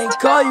 I ain't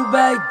call you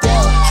back,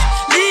 damn.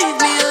 Leave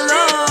me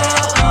alone.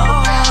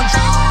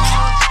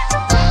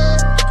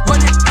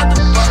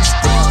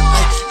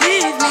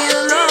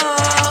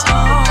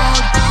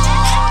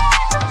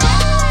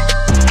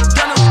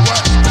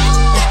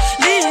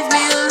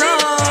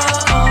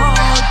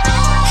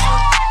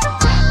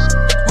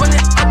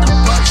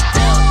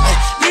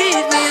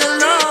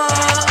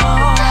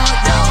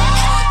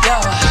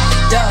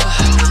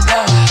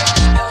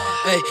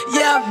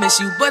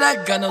 You, but I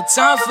got no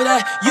time for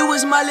that. You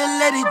was my little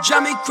lady,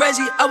 drive me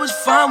crazy. I was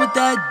fine with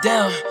that,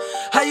 damn.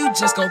 How you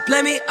just gon'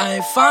 play me? I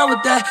ain't fine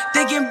with that.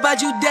 Thinking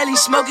about you daily,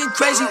 smoking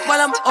crazy while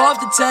I'm off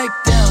the tag,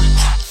 down.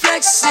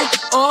 Flexing,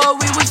 oh,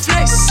 we was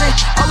flexing.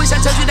 Always I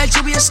told you that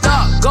you be a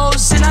star.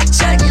 Goals in our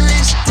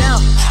checklist,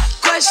 down.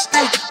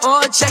 Question,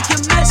 or check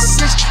your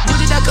message. Knew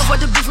that I could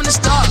afford the beef from the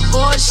start.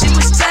 Or she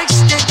was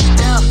texting,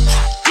 down.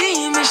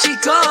 Demon, she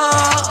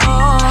called,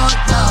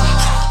 yeah.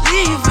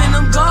 Leaving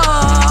them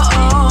gone.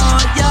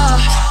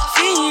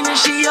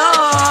 She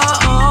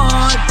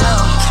all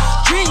down,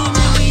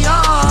 dreaming we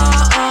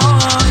all,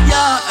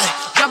 yeah.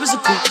 Drop is a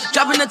cool,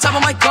 dropping the top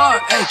of my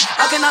car, ayy.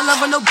 How can I love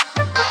her no?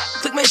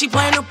 Click man, she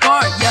playing her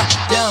part, yeah.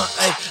 Down,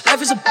 ayy.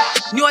 Life is a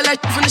knew all that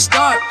from the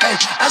start, ayy.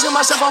 Asking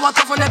myself, I walk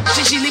up from that bitch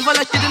and she leave all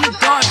that shit in the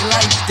dark,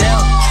 like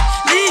down.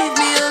 Leave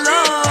me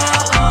alone.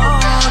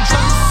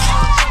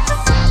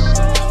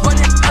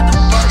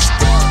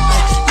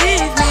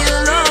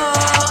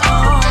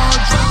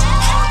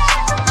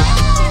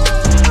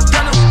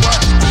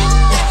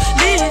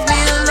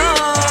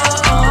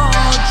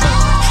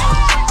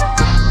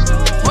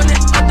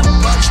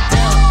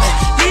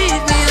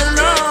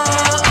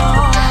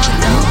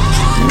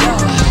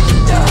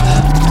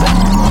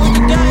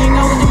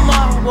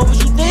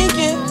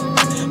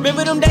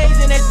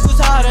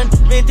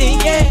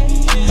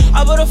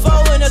 I put a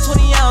 4 in a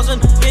 20 ounce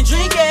and been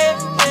drinking.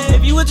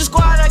 If you with the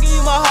squad, I give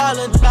you my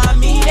Harlan. I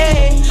mean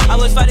it. I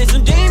was fighting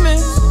some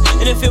demons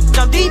in the field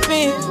I'm deep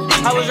in.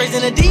 I was raised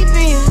in the deep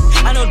end.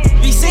 I know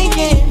be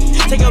sinking.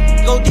 Take a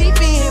go deep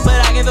in,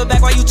 but I give it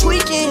back while you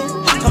tweaking.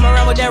 Come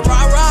around with that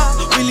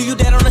rah-rah, we leave you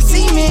dead on the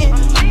cement.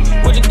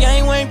 With the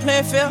game, we ain't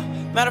playing fair.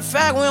 Matter of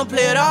fact, we don't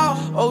play it all.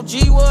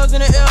 OG was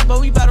in the air, but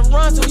we better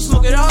run till we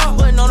smoke it all.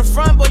 Putting on the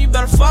front, boy, you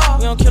better fall.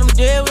 We don't kill them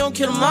dead, we don't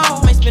kill them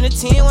all. Might spend a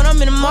 10 when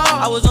I'm in the mall.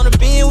 I was on the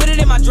bin with it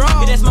in my draw.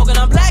 Hit that smoking,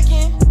 I'm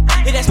blacking.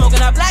 Hit that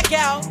smoking, I black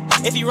out.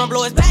 If he run,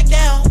 blow his back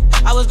down.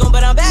 I was gon'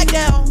 but I'm back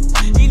down.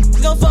 He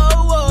gon'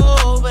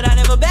 forward, but I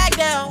never back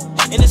down.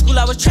 In the school,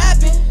 I was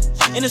trapping.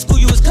 In the school,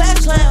 you was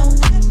class clown.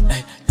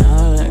 Hey,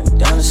 now I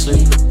down to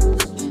sleep.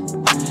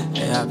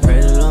 Hey, I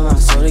pray to Lord my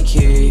soul to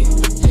keep.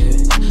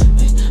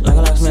 Like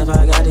a locksmith,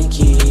 I got the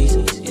keys,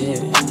 yeah.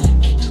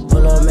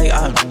 Pull up, make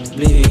I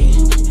bleed.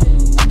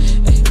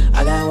 Ay,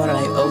 I got water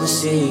like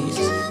overseas.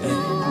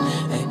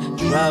 Ay,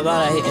 drop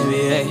out like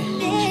NBA.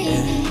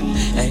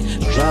 Ay,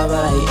 drop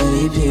out like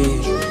MVP.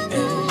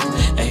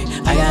 Ay,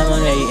 I got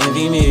money, they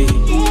envy me.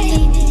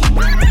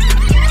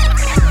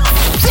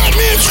 That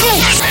means who?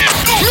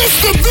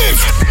 Mr.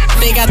 Vince.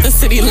 They got the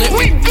city lit.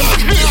 We got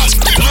his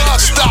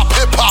non-stop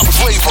hip-hop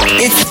flavor.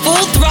 It's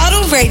Full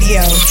Throttle Radio.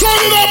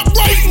 Turn it up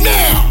right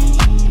now.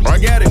 I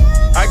got it,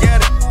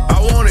 I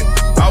want it,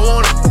 I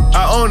want it,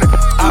 I own it,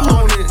 I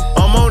own it,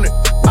 I'm on it,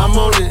 I'm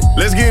on it.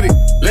 Let's get it,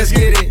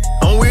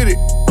 I'm with it,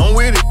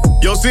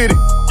 Your city,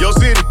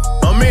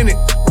 I'm in it,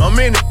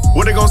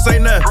 What they gon' say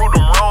now? Prove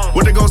them wrong.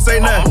 What they gon' say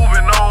now?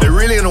 Moving on. They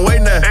really in the way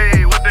now.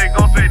 Hey, what they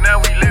gon' say now?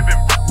 We living.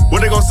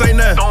 What they gon' say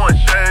now? Throwing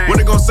shade. What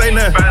they gon' say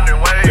now? Finding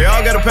ways. They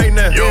all gotta pay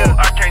now. Yo, yeah.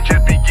 I can't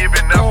just be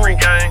giving out free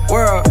game.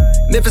 World,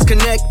 Memphis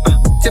Connect,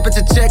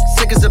 temperature check,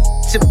 sick as a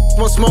chip,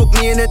 won't smoke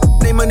me in it.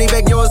 They money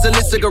back, yours a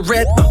lit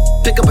cigarette.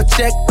 Pick up a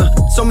check,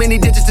 so many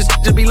digits, this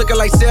just be looking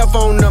like cell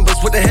phone numbers.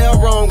 What the hell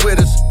wrong with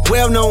us?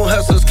 Well-known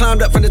hustlers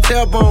climbed up from the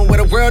tailbone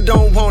where the world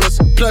don't want us.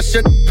 Plus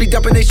shit be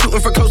dumping, they shooting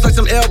for close like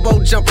some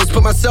elbow jumpers.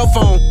 Put my cell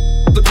phone,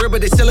 look real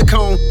but they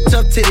silicone.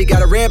 Tough titty,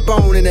 got a red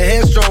bone and a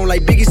headstrong.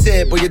 Like Biggie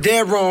said, boy, you're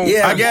dead wrong.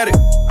 Yeah, I got it,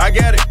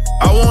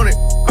 I want it,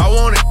 I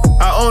own it,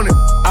 I own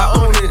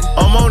it,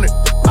 I'm on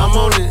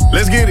it,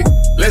 Let's get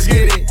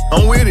it,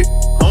 I'm with it,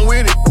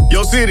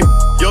 Your city,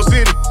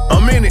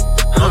 I'm in it,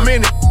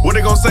 What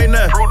they gon' say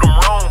now? Prove them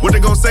wrong. What they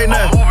gon' say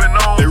now? I'm moving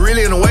on. They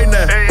really in the way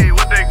now. Hey,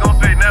 what they gon'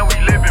 say now? We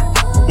living.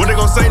 What they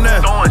gon' say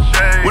now? Throwing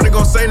shade. What they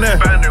gon' say now?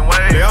 Finding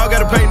ways. They all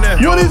gotta pay now.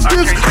 What is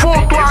this Full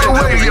Throttle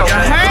Radio?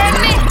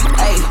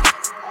 Hey,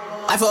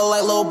 I feel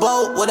like Lil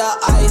Boat without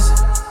ice.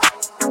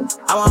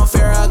 I want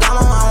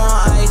Ferragamo, I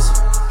want ice.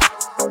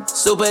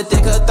 Super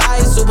thick her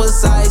thighs, super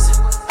size.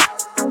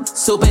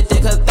 Super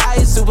thick her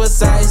thighs, super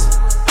size.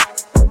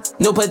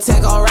 New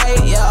Patek,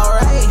 alright, yeah,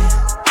 alright.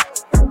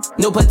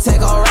 New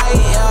Patek, alright,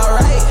 yeah,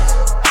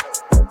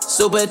 alright.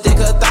 Super thick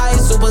her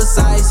thighs, super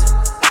size.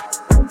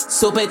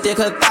 Super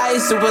thicker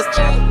thighs, super.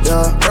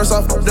 Yeah, first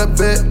off the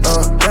bit,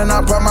 then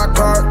I brought my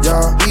car,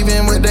 yeah.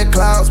 Even with the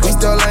clouds, we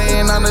still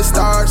laying on the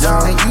stars,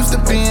 yeah. Ain't used to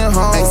being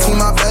home, ain't seen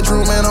my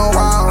bedroom in a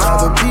while.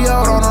 Rather be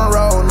out on the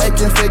road,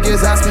 making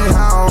figures, ask me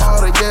how.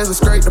 All the years is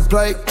straight to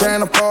play,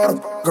 can't afford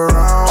to fuck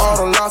around. All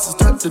the losses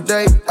took to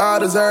date, I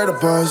deserve to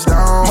buzz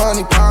down.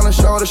 Money piling,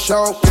 show to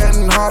show,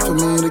 getting hard for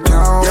me to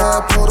count.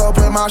 Yeah, pulled up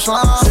in my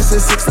slime,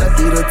 666, that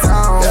be the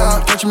town.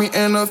 Yeah, catch me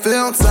in the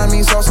field, send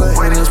me salsa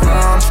in his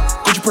palm.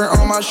 Gucci print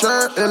on my shirt,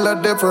 it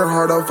look different,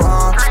 hard to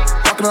find.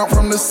 Walking out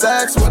from the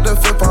sacks with the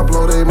fifth, I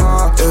blow they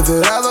mind. If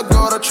it ever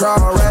go to trial,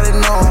 already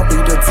know I'll be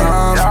the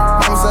time.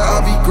 Mama said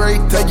I'll be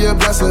great, take your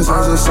blessings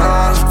as a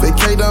sign.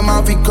 Vacate the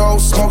Mountie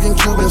Coast, smoking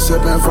Cuban,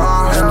 sipping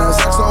fine. And that's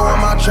XO on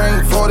my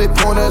chain, 40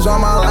 pointers on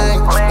my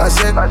lane. That's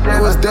it,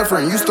 it was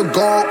different, used to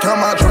go,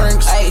 count my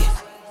drinks. Ay,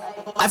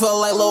 I feel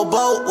like Lil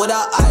Boat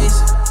without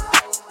ice.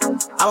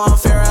 I want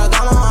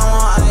Ferragamo, I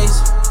want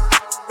ice.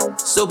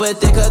 Super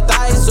thicker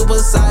thighs, super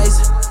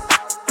size.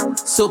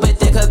 Super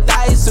thicker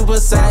thighs, super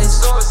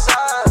size.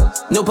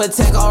 New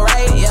Patek,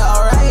 alright, yeah,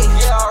 alright.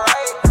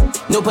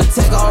 New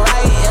Patek,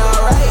 alright, yeah,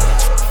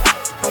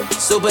 alright.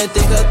 Super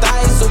thicker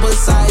thighs, super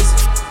size.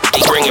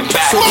 Bring it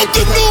back. Love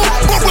the new,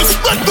 but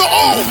respect the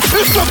old.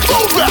 It's a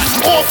throwback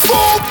on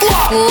Full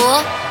Block.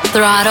 Full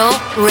Throttle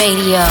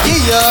Radio.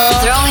 Yeah.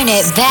 Throwing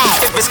it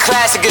back. If it's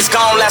classic, it's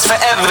gon' last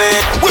forever.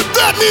 With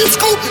Batman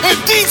Scoop and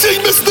DJ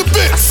Mr.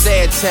 Vince. I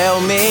said, tell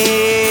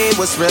me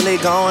what's really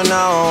going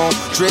on.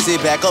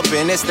 Drizzy back up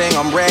in this thing,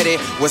 I'm ready.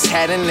 What's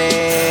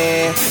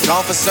happening?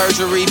 Gone for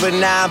surgery, but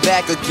now I'm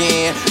back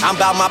again. I'm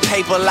about my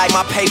paper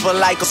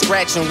like a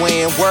scratch and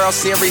win. World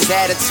Series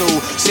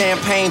attitude,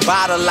 champagne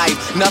bottle life.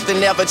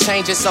 Nothing ever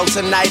changes, so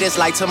tonight is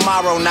like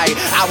tomorrow night.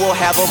 I will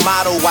have a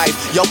model wife.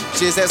 Yo,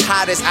 is as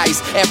hot as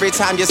ice. Every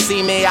time you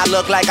see me, I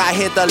look like I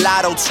hit the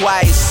lotto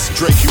twice.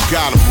 Drake, you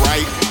got him,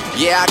 right?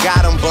 Yeah, I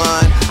got him,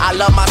 bun. I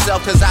love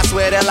myself cause I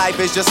swear that life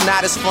is just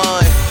not as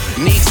fun.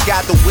 Neeks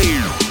got the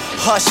wheel,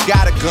 Hush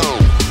got a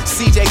gun.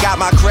 CJ got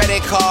my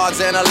credit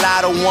cards and a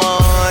lot of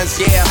ones,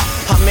 yeah.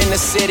 I'm in the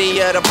city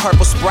of the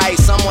purple Sprite.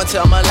 Someone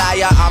tell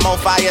Malaya I'm on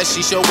fire,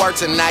 she should work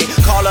tonight.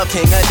 Call up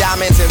King of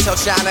Diamonds and tell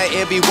China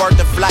it be worth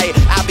the flight.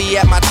 I'll be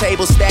at my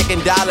table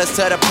stacking dollars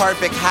to the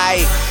perfect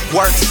height.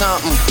 Work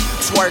something,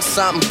 twerk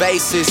something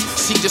basis.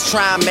 She just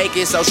try and make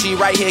it, so she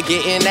right here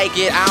getting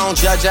naked. I don't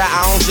judge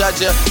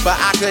her, but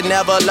I could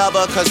never love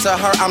her. Cause to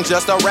her I'm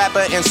just a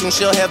rapper and soon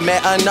she'll have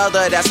met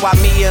another. That's why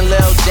me and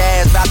Lil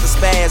Jazz about to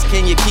spaz.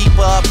 Can you keep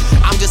up?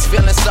 I'm just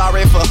feeling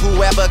sorry for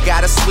whoever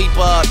gotta sweep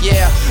up,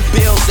 yeah.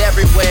 Bills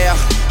everywhere,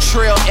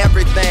 trill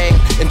everything.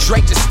 And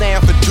Drake just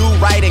stand for do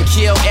right and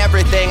kill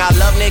everything. I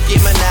love Nicki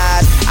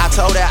Minaj, I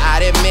told her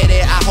I'd admit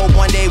it. I hope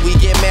one day we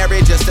get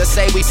married just to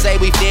say we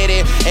did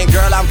it. And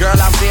girl, I'm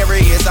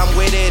serious, I'm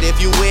with it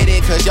if you with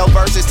it. Cause your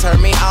verses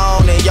turn me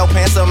on and your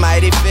pants are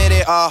mighty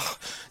fitted. Oh,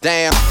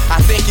 damn,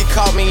 I think you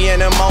caught me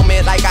in a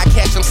moment like I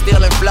catch them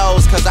stealing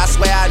flows. Cause I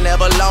swear I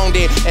never loaned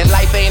it. And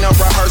life ain't a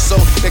rehearsal,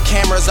 the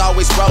camera's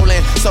always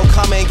rolling. So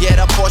come and get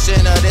a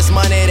portion of this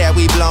money that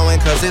we blowing.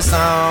 Cause it's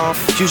on.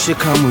 You should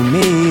come with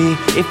me.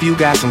 If you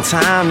got some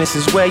time, this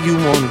is where you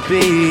wanna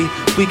be.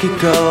 We could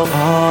go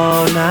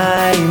all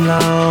night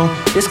long.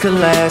 This could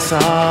last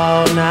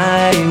all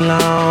night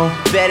long.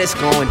 Bet it's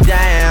going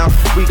down,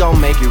 we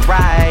gon' make it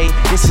right.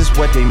 This is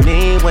what they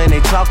mean when they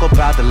talk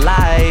about the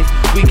life.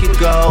 We could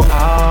go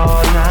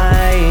all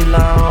night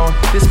long.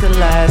 This could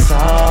last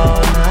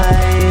all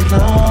night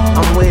long.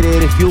 I'm with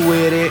it if you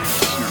with it.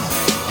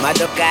 My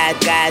dog,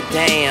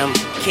 goddamn,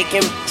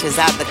 kicking bitches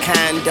out the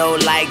condo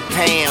like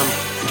Pam.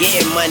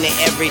 Getting money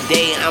every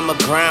day, I'm a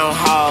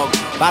groundhog.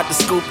 About to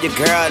scoop your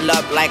girl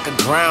up like a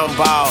ground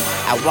ball.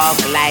 I walk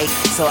light,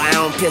 so I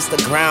don't piss the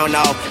ground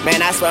off.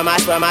 Man, I swear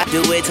I do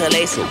it till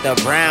they shoot the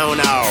brown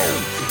off.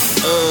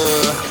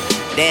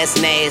 That's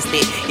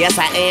nasty. Yes,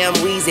 I am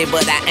wheezy,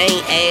 but I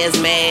ain't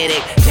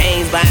asthmatic.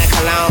 James buying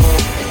cologne,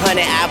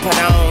 honey I put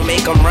on.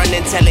 Make them run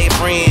and tell their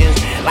friends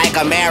like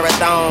a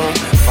marathon.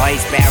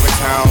 Voice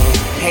baritone,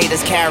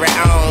 haters carry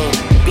on.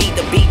 Beat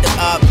the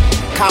up,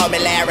 call me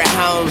Larry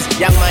Holmes.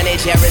 Young Money,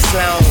 Jerry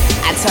Sloan.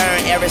 I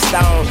turn every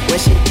stone. When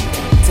she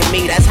to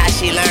me, that's how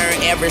she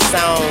learned every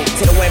song.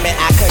 To the women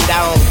I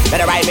condone,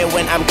 better write me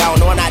when I'm gone.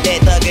 No, I'm not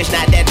that thuggish,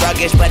 not that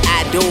druggish, but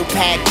I do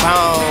pack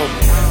bone.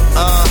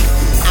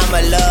 I'm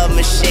a love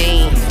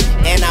machine,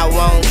 and I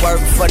won't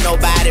work for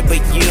nobody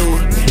but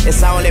you.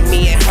 It's only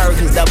me and her,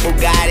 cause the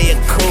Bugatti a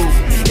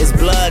coupe. It's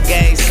blood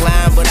gang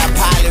slime, but I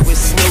pilot with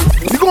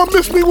Snoop. You gonna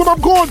miss me when I'm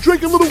gone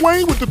drinking Lil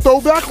Wayne with the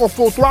throwback on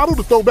Full Throttle.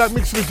 The throwback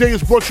mix of the day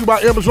is brought to you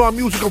by Amazon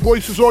Music. A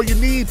voice is all you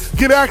need.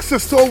 Get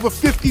access to over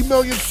 50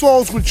 million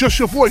songs with just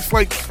your voice.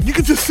 Like, you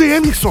can just say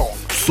any song,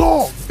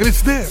 and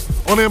it's there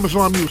on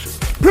Amazon Music.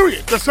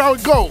 Period. That's how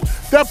it goes.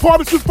 That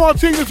Partisan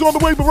Fontaine is on the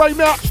way, but right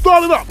now,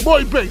 start it up.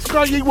 Lloyd Banks,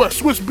 Kanye West,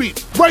 Swiss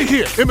Beat. Right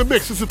here in the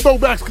mix as the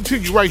throwbacks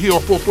continue right here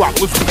on Full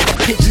Throttle. Listen.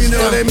 You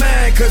know they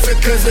mad cause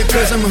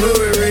I'm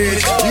hood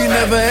rich. You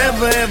never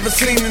ever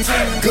seen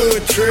a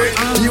good trick.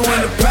 You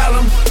want a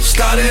problem?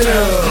 Start it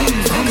up.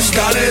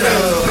 Start it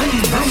up.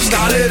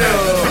 Start it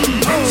up.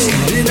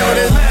 You know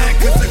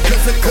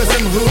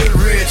I'm hood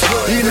rich.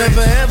 You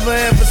never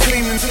ever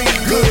seen a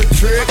good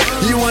trick.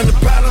 You want the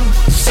problem?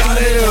 Shot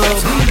it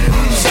up.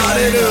 Shot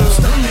it up.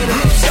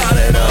 Shot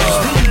it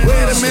up.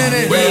 Wait a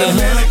minute.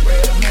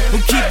 Who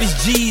keep his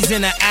G's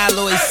in an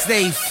alloy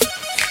safe?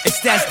 It's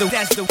that's the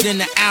in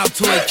the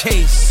Altoid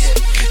case.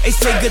 They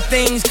say good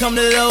things come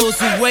to those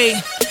who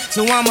wait.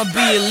 So I'ma be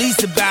at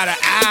least about an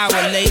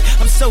hour late.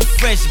 I'm so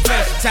fresh,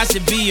 I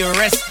should be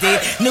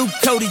arrested. New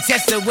Cody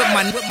Tester with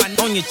my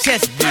on your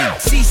chest,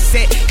 dude. She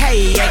said,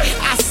 hey,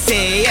 I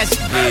said yes,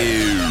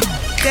 dude.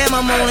 Damn,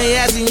 I'm only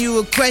asking you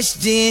a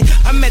question.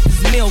 I met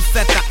this MILF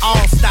at the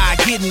All-Star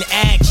getting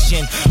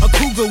action. A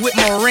cougar with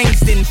more rings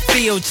than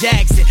Phil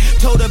Jackson.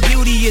 Told her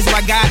beauty is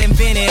why God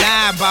invented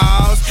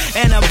eyeballs.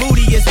 And her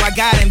booty is why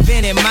God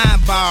invented my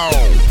ball.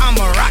 I'm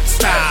a rock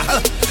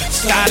star.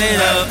 Start it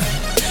up.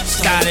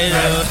 Start it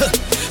up.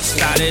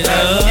 Start it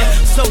up.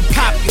 So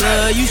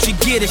popular, you should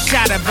get a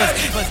shot of us.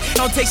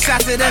 Don't take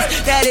shots at us,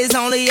 that is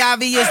only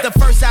obvious. The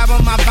first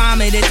album I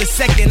vomited, the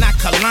second I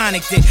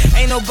colonicked it.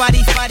 Ain't nobody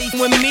fighting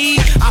with me,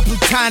 I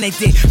plutonicked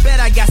it. Bet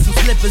I got some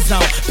slippers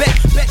on, bet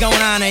going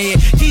on here.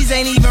 These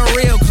ain't even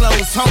real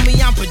clothes,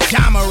 homie, I'm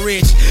pajama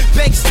rich.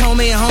 Banks told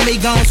me,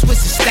 homie, gon' switch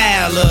the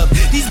style up.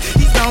 These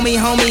homie,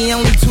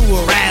 only to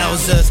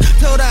arouse us.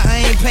 Told her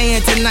I ain't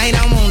paying tonight,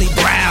 I'm only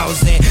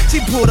browsing.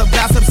 She pulled up,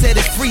 blouse up, said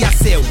it's free, I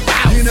said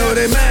wow. You know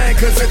they mad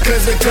cause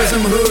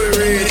I'm hood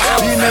rich.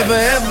 You never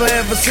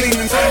ever seen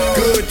a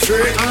good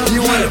trick.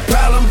 You want a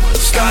problem?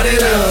 Start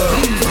it up.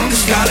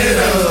 Start it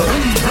up.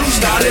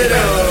 Start it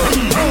up.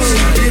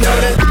 You know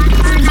that.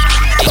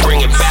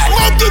 Bring it back.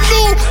 Love the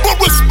new, but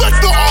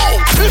respect the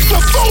old. It's a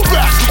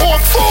throwback on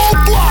Full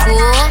Block.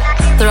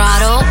 Full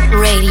Throttle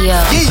Radio.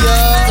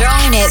 Yeah.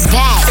 Throwing it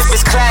back. If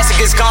it's classic,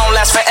 it's gon'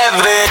 last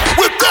forever.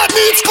 With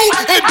Batman Scoop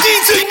and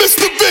DJ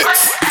Mr.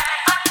 Vince.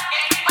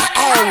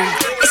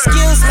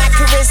 Excuse my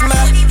charisma,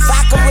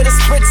 vodka with a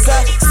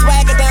spritzer,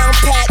 swagger down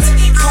pat,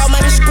 call my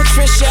bitch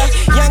Patricia,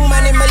 young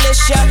money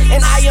militia,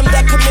 and I am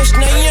that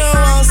commissioner. You don't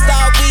want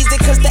Star Weezy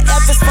cause the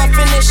F is for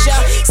finisher.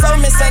 So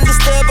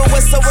misunderstood, but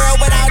what's the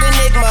world without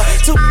enigma?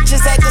 Two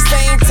bitches at the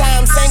same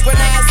time,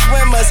 synchronized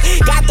swimmers.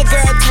 Got the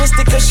girl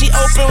twisted cause she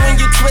open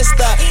when you twist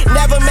her.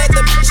 Never met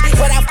the bitch,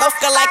 but I fuck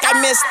her like I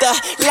missed her.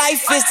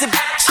 Life is the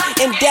bitch,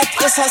 and death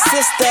is her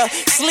sister.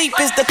 Sleep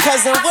is the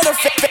cousin, what a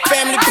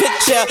family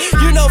picture.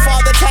 You know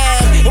Father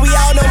Time, and we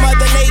all know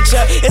Mother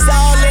Nature. It's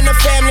all in the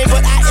family,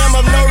 but I am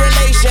of no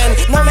relation.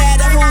 No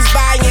matter who's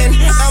buying,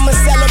 I'm a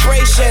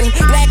celebration.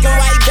 Black and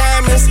white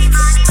diamonds,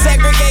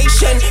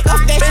 segregation.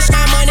 Up that bitch,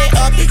 my money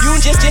up. You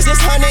just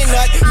honey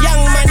nut. Young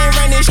money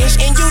running shit,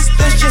 and you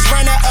just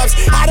runner ups.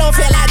 I don't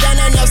feel I done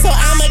enough, so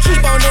I'ma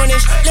keep on doing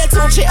this. Let's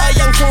tune shit a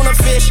young tuna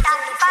fish.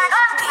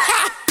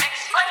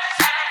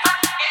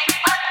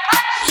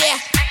 Yeah,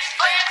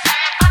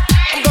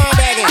 I'm going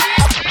back in.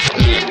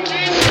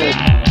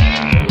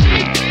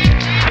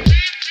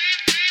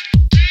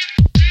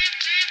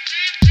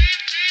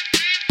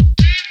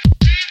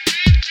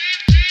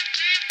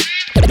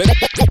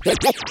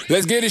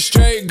 Let's get it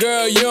straight,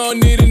 girl, you don't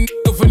need a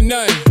nigga for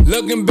nothing.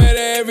 Looking better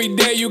every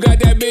day, you got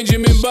that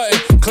Benjamin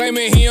Button.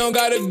 Claiming he don't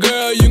got a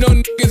girl, you know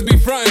niggas be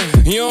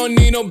frontin'. You don't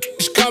need no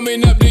bitch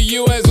coming up to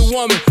you as a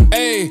woman.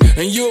 Ayy,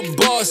 and you a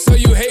boss, so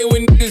you hate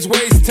when niggas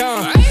waste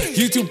time.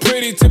 You too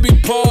pretty to be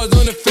paused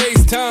on the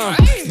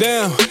FaceTime.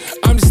 Damn,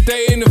 I'm just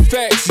stating the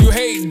facts. You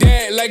hate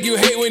that like you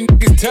hate when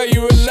niggas tell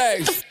you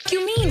relax.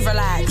 You mean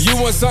relax? You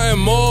want something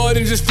more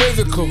than just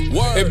physical.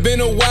 It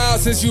been a while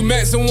since you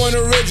met someone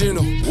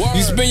original.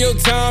 You spend your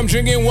time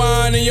drinking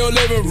wine in your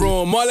living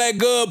room. All that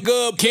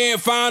good, can't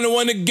find the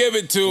one to give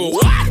it to.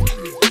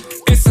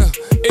 It's a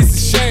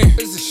shame.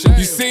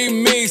 You see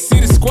me, see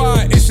the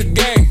squad, it's a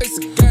gang.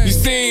 You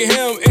see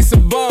him, it's a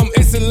bum,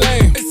 it's a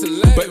lame.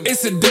 But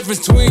it's a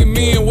difference between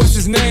me and what's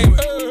his name.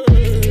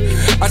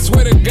 I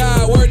swear to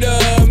God, word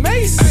to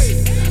Mace.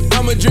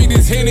 I'ma drink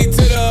this Henny to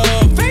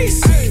the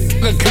face.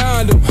 A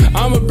condom,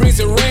 I'ma bring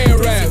some rain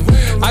rap.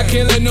 I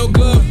can't let no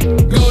good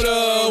go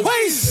to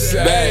waste.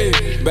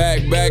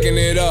 Backing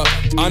it up.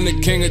 I'm the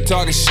king of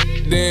talking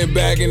shit, then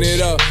backing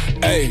it up.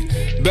 Ayy,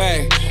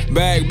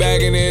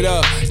 backing it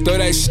up. Throw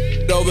that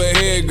shit over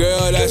here,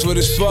 girl, that's what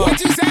it's for. What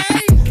you say?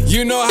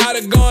 You know how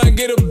to go and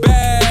get a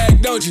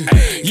bag, don't you?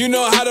 You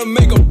know how to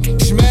make a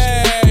bitch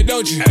mad,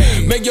 don't you?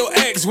 Make your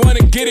ex wanna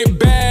get it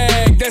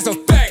back, that's a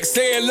fact.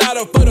 Say it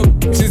louder for the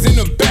bitches in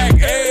the back,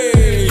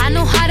 ayy. I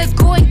know how to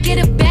go and get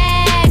a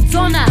bag,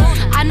 don't I?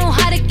 I know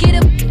how to get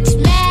a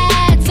bitch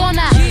mad, don't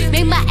I?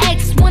 Make my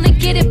ex wanna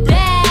get it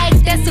back,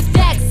 that's a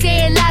fact.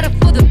 Say it louder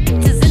for the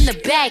bitches in the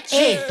back,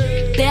 ayy.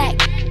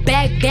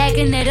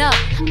 Backing it up.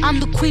 I'm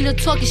the queen of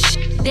talking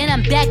shit, then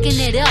I'm backing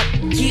it up,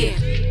 yeah.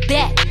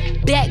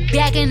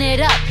 Backing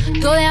it up.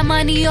 Throw that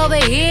money over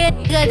here,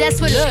 nigga,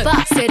 that's what it's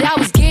for. Said I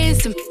was getting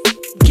some,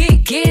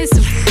 getting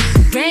some.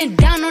 Ran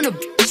down on a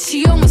bitch,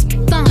 she almost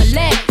on her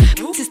leg.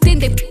 Bitches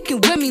think they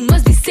fucking with me,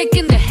 must be sick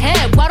in the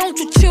head. Why don't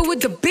you chill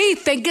with the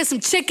beef and get some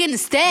chicken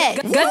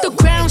instead? Got the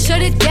ground,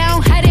 shut it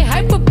down, had it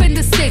hype up in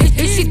the six.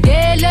 If she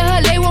dead, let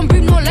her lay, won't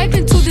bring no life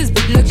into this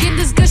bitch. Look at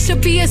this good shit.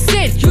 should be a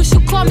sin. You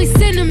should call me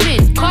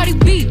Cinnamon. Cardi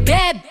B,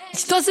 bad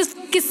bitch, those is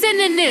fucking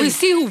synonyms. We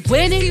see who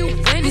winning,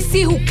 we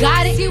see who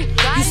got it. You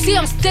see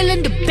I'm still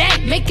in the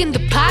bank making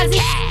deposits.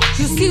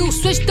 You see who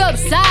switched up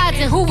sides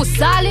and who was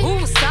solid.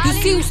 You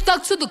see who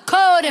stuck to the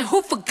code and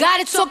who forgot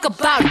it. Talk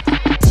about it.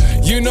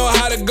 You know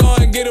how to go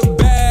and get a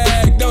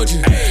bag, don't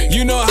you?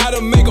 You know how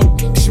to make a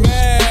bitch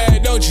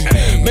mad, don't you?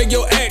 Make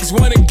your ex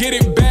wanna get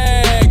it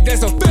back.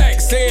 That's a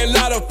fact. Say a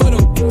lot of for the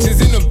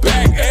bitches in the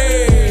back.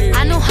 Ay.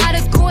 I know how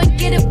to go and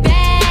get a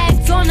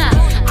bag, don't I?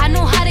 I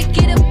know how to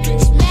get a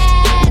bitch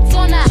mad,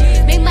 don't I?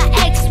 Make my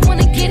ex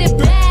wanna get it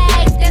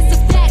back. That's a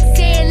fact.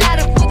 Say a lot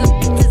of for the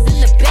bitches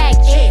in the back.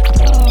 Ay.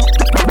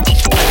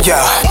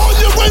 Yeah. On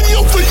your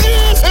radio for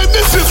years, and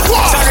this is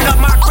why. Turning up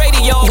my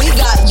radio. We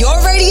got your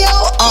radio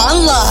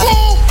on lock.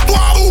 Full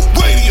Throttle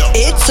Radio.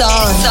 It's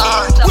on.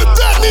 With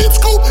Batman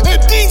Scoop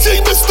and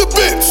DJ Mr.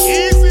 Vince.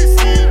 Easy.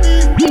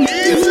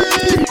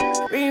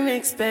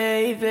 Remix,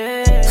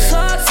 baby.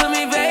 Talk to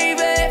me,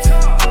 baby.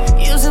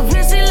 You's a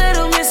pretty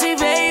little missy,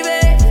 baby.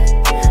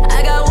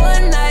 I got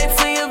one night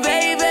for you,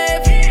 baby.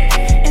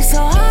 It's so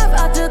hard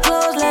out the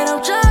clothes, let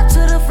them drop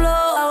to the floor.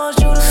 I want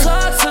you to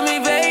talk to me,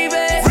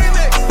 baby.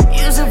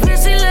 You's a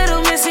pretty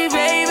little missy,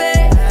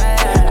 baby.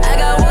 I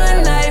got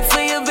one night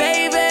for you,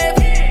 baby.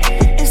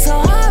 It's so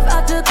hard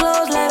out the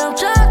clothes, let them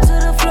drop to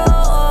the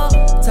floor.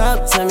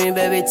 Talk to me,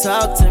 baby,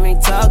 talk to me,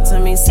 talk to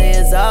me. Say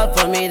it's all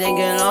for me, then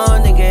get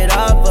on, then get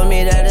off for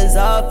me. That is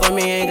all for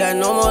me, ain't got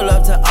no more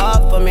love to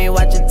offer me.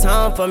 Watch your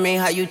tongue for me,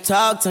 how you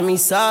talk to me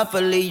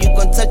softly. You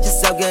gon' touch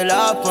yourself, get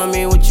off on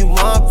me. What you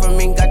want from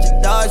me, got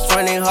your dogs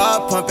running,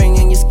 heart pumping,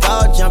 and your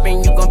skull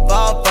jumping. You gon'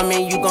 fall for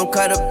me, you gon'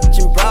 cut a bitch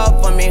and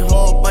brawl for me.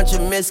 Whole bunch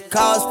of missed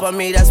calls for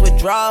me, that's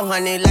withdrawal,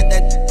 honey. Let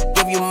that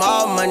give you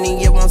more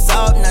money, it won't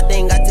solve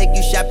nothing. I take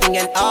you shopping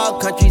in all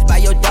countries, buy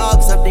your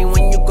dog something.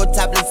 When you go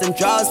topless and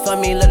draws for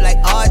me, look like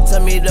art to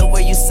me. The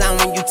way you sound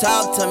when you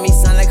talk to me,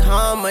 sound like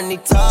harmony.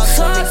 Talk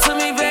to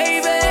me,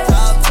 baby.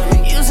 Talk to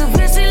me. You's a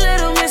pretty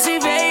little missy,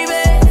 baby.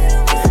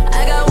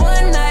 I got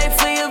one night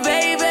for you,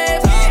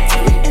 baby.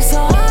 It's so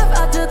hard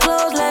out the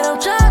clothes, let them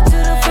drop to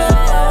the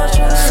floor.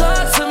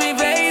 Talk to me,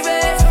 baby.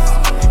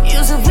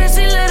 You's a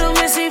pretty little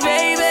missy,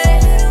 baby.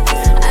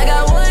 I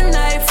got one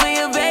night for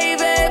you,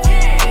 baby.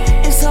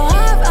 It's so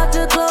hard out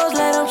the clothes,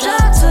 let them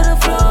drop to the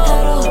floor.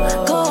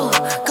 Go.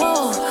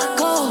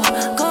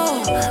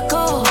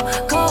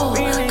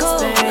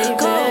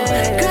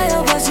 Girl,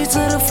 I'll bust you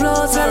to the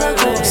floor till I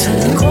go.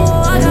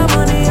 I got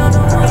money on the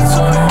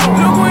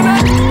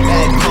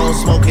Back home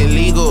smoking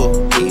legal.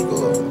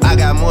 I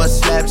got more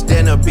slaps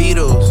than the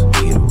Beatles.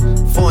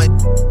 Foreign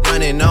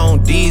running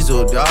on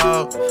diesel,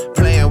 dog.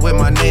 Playing with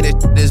my name,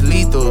 this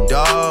lethal,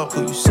 dog.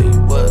 Who you say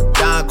you was?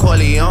 Don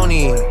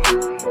Corleone.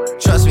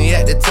 Trust me,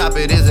 at the top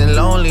it isn't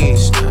lonely.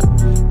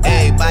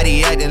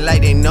 Everybody acting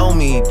like they know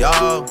me,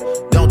 dog.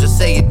 Don't just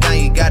say it down,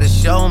 you gotta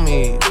show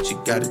me what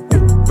you gotta do.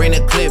 Bring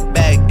the clip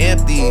back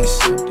empty.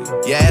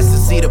 You asked to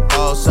see the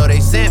ball, so they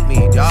sent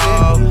me,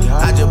 dog.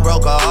 I just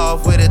broke her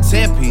off with a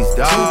 10-piece,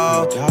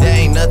 dog. There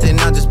ain't nothing,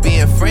 I'm just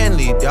being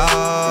friendly,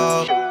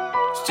 dog.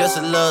 It's just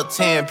a little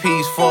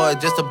 10-piece for it,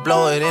 just to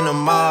blow it in the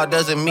mall.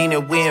 Doesn't mean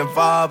that we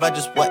involved. I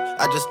just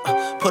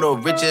put a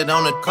Richard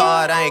on the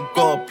card. I ain't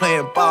going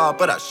playing ball,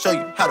 but I'll show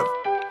you how to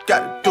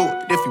gotta do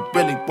it. If you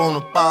really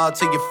wanna fall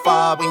till you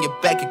fall when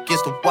you're back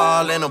against the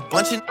wall, and a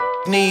bunch of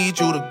need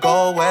you to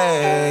go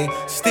away.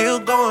 Still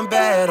going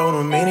bad on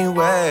them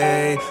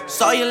anyway.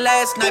 Saw you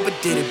last night but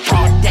did it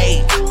broad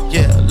day.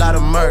 Yeah, a lot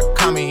of murk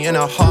caught me in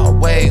a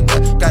hard way,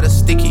 but got a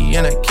sticky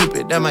and I keep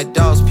it at my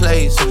dog's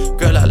place.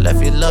 Girl, I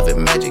left you love it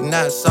magic,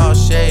 not it's all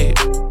shade.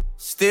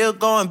 Still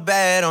going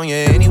bad on you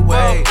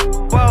anyway.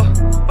 Whoa.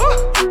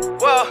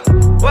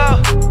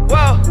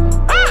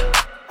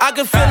 I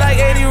can feel like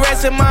 80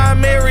 rats in my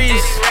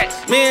Marys.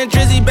 Me and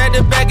Drizzy back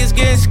to back, it's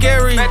getting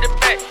scary.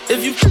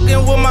 If you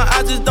fucking with my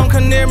eyes, just don't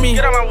come near me.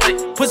 Get out my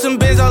way. Put some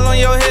bins all on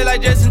your head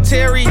like Jason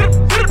Terry.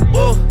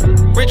 Whoa.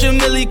 Richard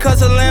Millie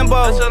cuss a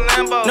Lambo.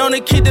 Known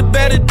to keep the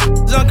better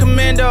on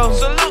commando.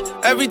 Salute.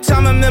 Every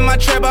time I'm in my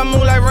trap, I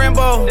move like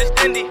Rambo.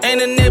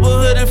 Ain't a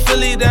neighborhood in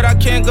Philly that I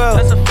can't go.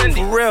 That's a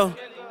Fendi. For real.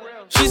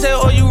 She said,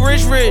 oh, you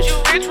rich. You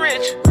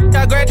rich.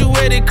 I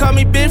graduated, call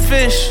me Big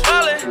Fish.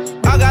 Ballin'.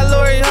 I got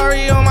Lori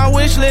Hurry on my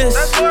wish list.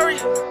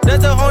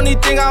 That's the only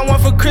thing I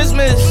want for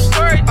Christmas.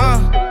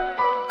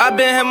 I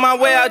been had my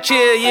way out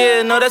here,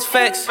 yeah, no, that's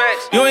facts.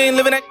 You ain't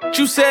living that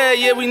you said,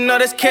 yeah, we know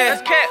that's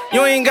cat.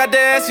 You ain't got the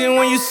ass in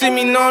when you see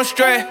me, no, I'm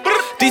straight.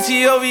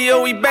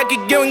 DTOVO, we back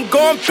again, we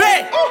going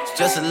back. It's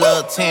just a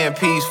little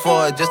 10-piece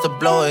for it, just to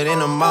blow it in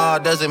the mall.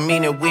 Doesn't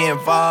mean that we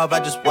involved. I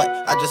just put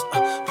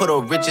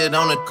a Richard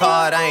on the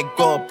card. I ain't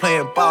going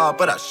playing ball,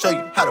 but I'll show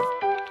you how to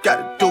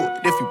gotta do it.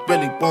 If you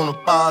really wanna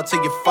fall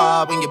till you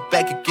fall when you're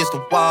back against the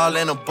wall,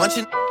 and a bunch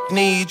of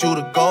need you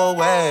to go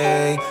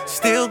away.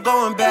 Still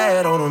going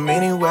bad on them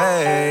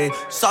anyway.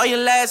 Saw you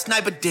last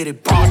night but did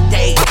it broad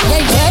day.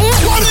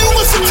 Why do you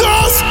listen to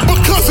us?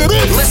 Because it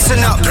is. Listen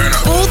up.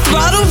 Full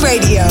Throttle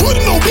Radio. Put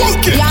no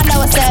work in. Y'all know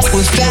what's up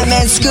with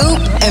Fatman Scoop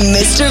and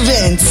Mr.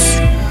 Vince.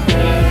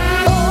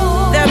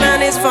 That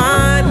man is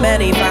fine, man,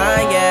 he fine.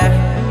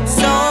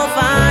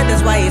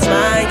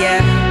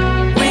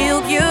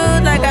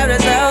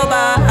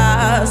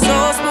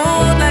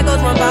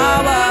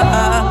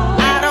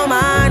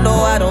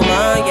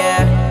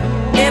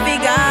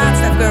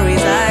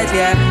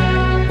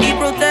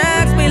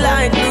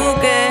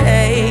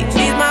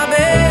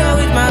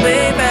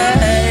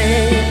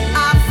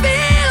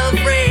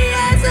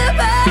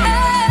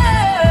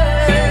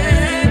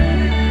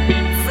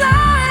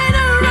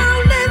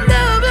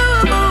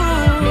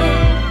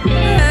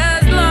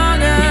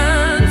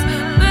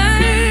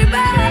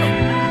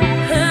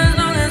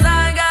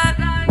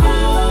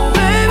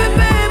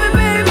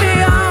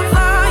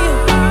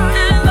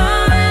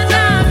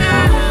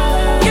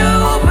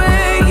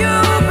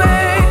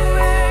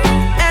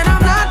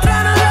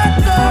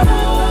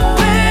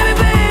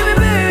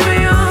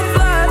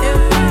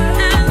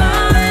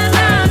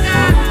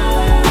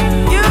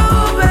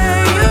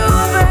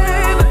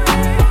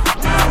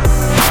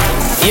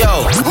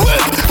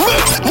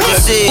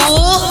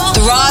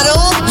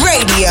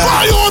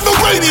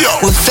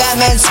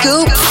 Fatman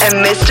Scoop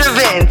and Mr.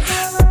 Vince.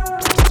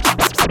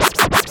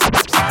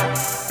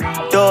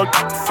 Dog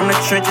from the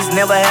trenches,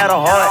 never had a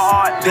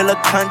heart. Deal a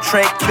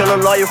contract, kill a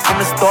lawyer from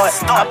the start.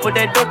 I put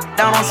that dope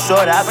down on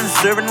short, I've been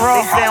serving raw.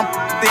 They sound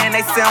thin,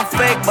 they sound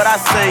fake, but I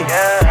say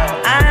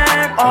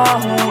I'm all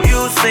who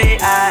you say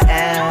I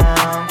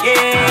am. Yeah,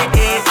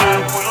 yeah,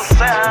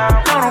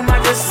 yeah. No,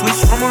 I just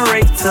switch from a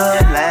rave to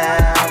a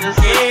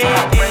lounge.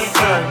 Yeah,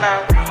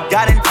 yeah.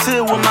 Got into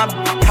it with my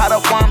caught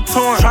up while I'm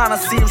torn. Tryna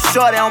see him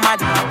shorty on my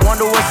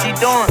wonder what she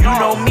doing. You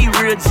know me,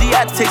 real G,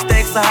 I text the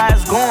extra how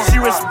it's going.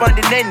 She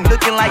responded nothing,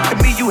 looking like to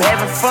me you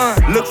having fun.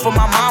 Look for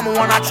my mama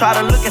when I try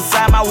to look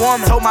inside my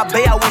woman. Told my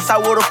bae I wish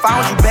I would've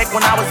found you back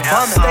when I was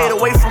bumming. Stayed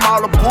away from all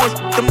the bullshit,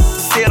 them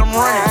said I'm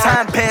running.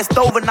 Time passed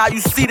over, now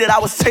you see that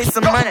I was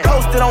chasing money.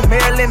 Posted on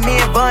Maryland,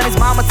 me and Bunny's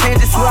mama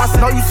Tangy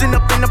Swanson. Know you sitting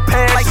up in the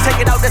past, like check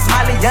it out, that's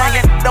Miley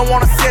Youngin. Don't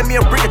wanna send me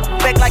a brick of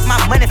back like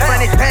my money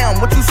funny. Damn,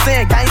 what you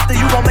saying, gangster,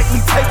 you gon' make me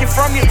take it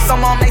from you.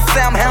 Some of them they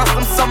say I'm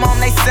handsome, some of them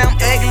they say I'm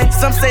ugly.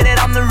 Some say that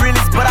I'm the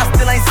realest, but I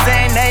still ain't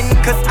saying nothing.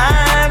 Cause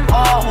I'm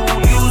all who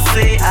you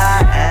say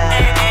I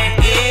am.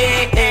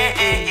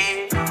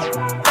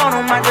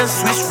 Don't I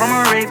just switch from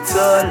a rape to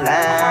a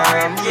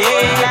lamb.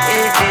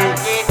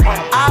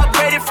 I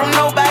upgraded from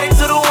nobody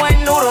to the one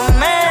who the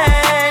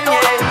man.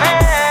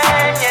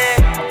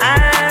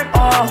 I'm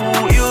all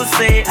who you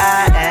say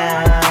I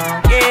am.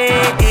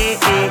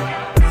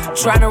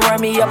 Tryna run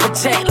me up a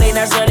check late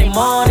night Sunday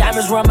morning.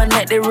 Diamonds run my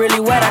neck, they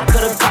really wet. I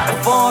could've caught the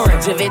foreign.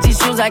 Givenchy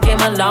shoes, I came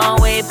a long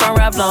way from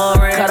Ralph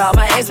Lauren. Cut off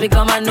my ex,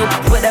 become my new,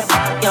 put that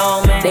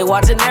on me. They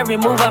watching every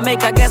move I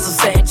make, I guess I'm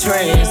setting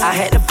trends. I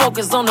had to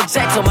focus on the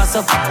check, told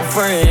myself a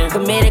friend.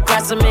 Committed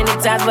crimes so many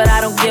times, but I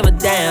don't give a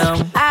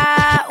damn.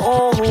 I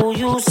owe who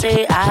you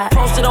say I.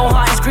 Posted on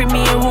Hot and Scream,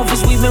 me and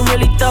Rufus, we been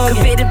really thuggin'.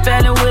 Convicted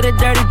felon with a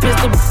dirty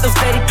pistol, so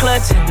steady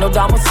clutching. No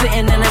dama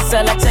sitting in the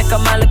cell, I check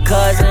on my little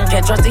cousin.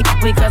 Can't trust these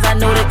because I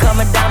know they come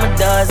a dime a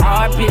dozen.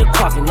 RP the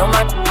coffee, no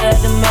my at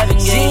the Marvin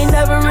Gaye. She ain't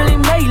never really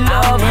made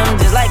love him,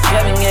 just like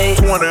Kevin Gates.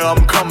 20 of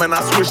them coming,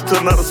 I switched to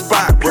another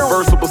spot.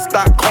 Reversible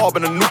stock,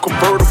 carbon, a new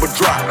convertible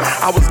drop.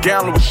 I was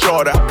gambling with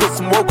Shorty, I put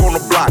some work on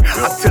the block.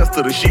 I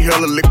tested her, she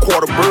hella lit,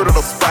 quarter bird in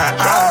the spot.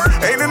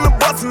 Ain't in the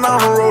bustin'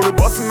 on the road,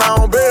 bustin'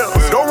 on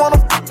bills. Don't wanna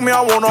fuck me,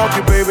 I won't off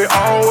you, baby,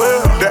 all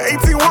well. The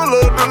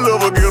 18-wheeler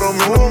deliver, get them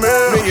in the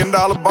mail. $1 million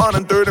bond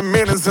in 30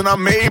 minutes and I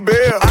made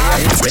bail.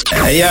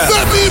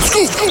 Fatman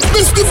Scoop,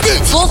 Mr.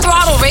 Vince. Full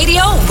Throttle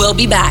Radio will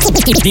be back.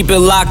 Keep it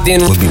locked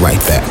in. We'll be right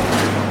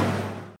back.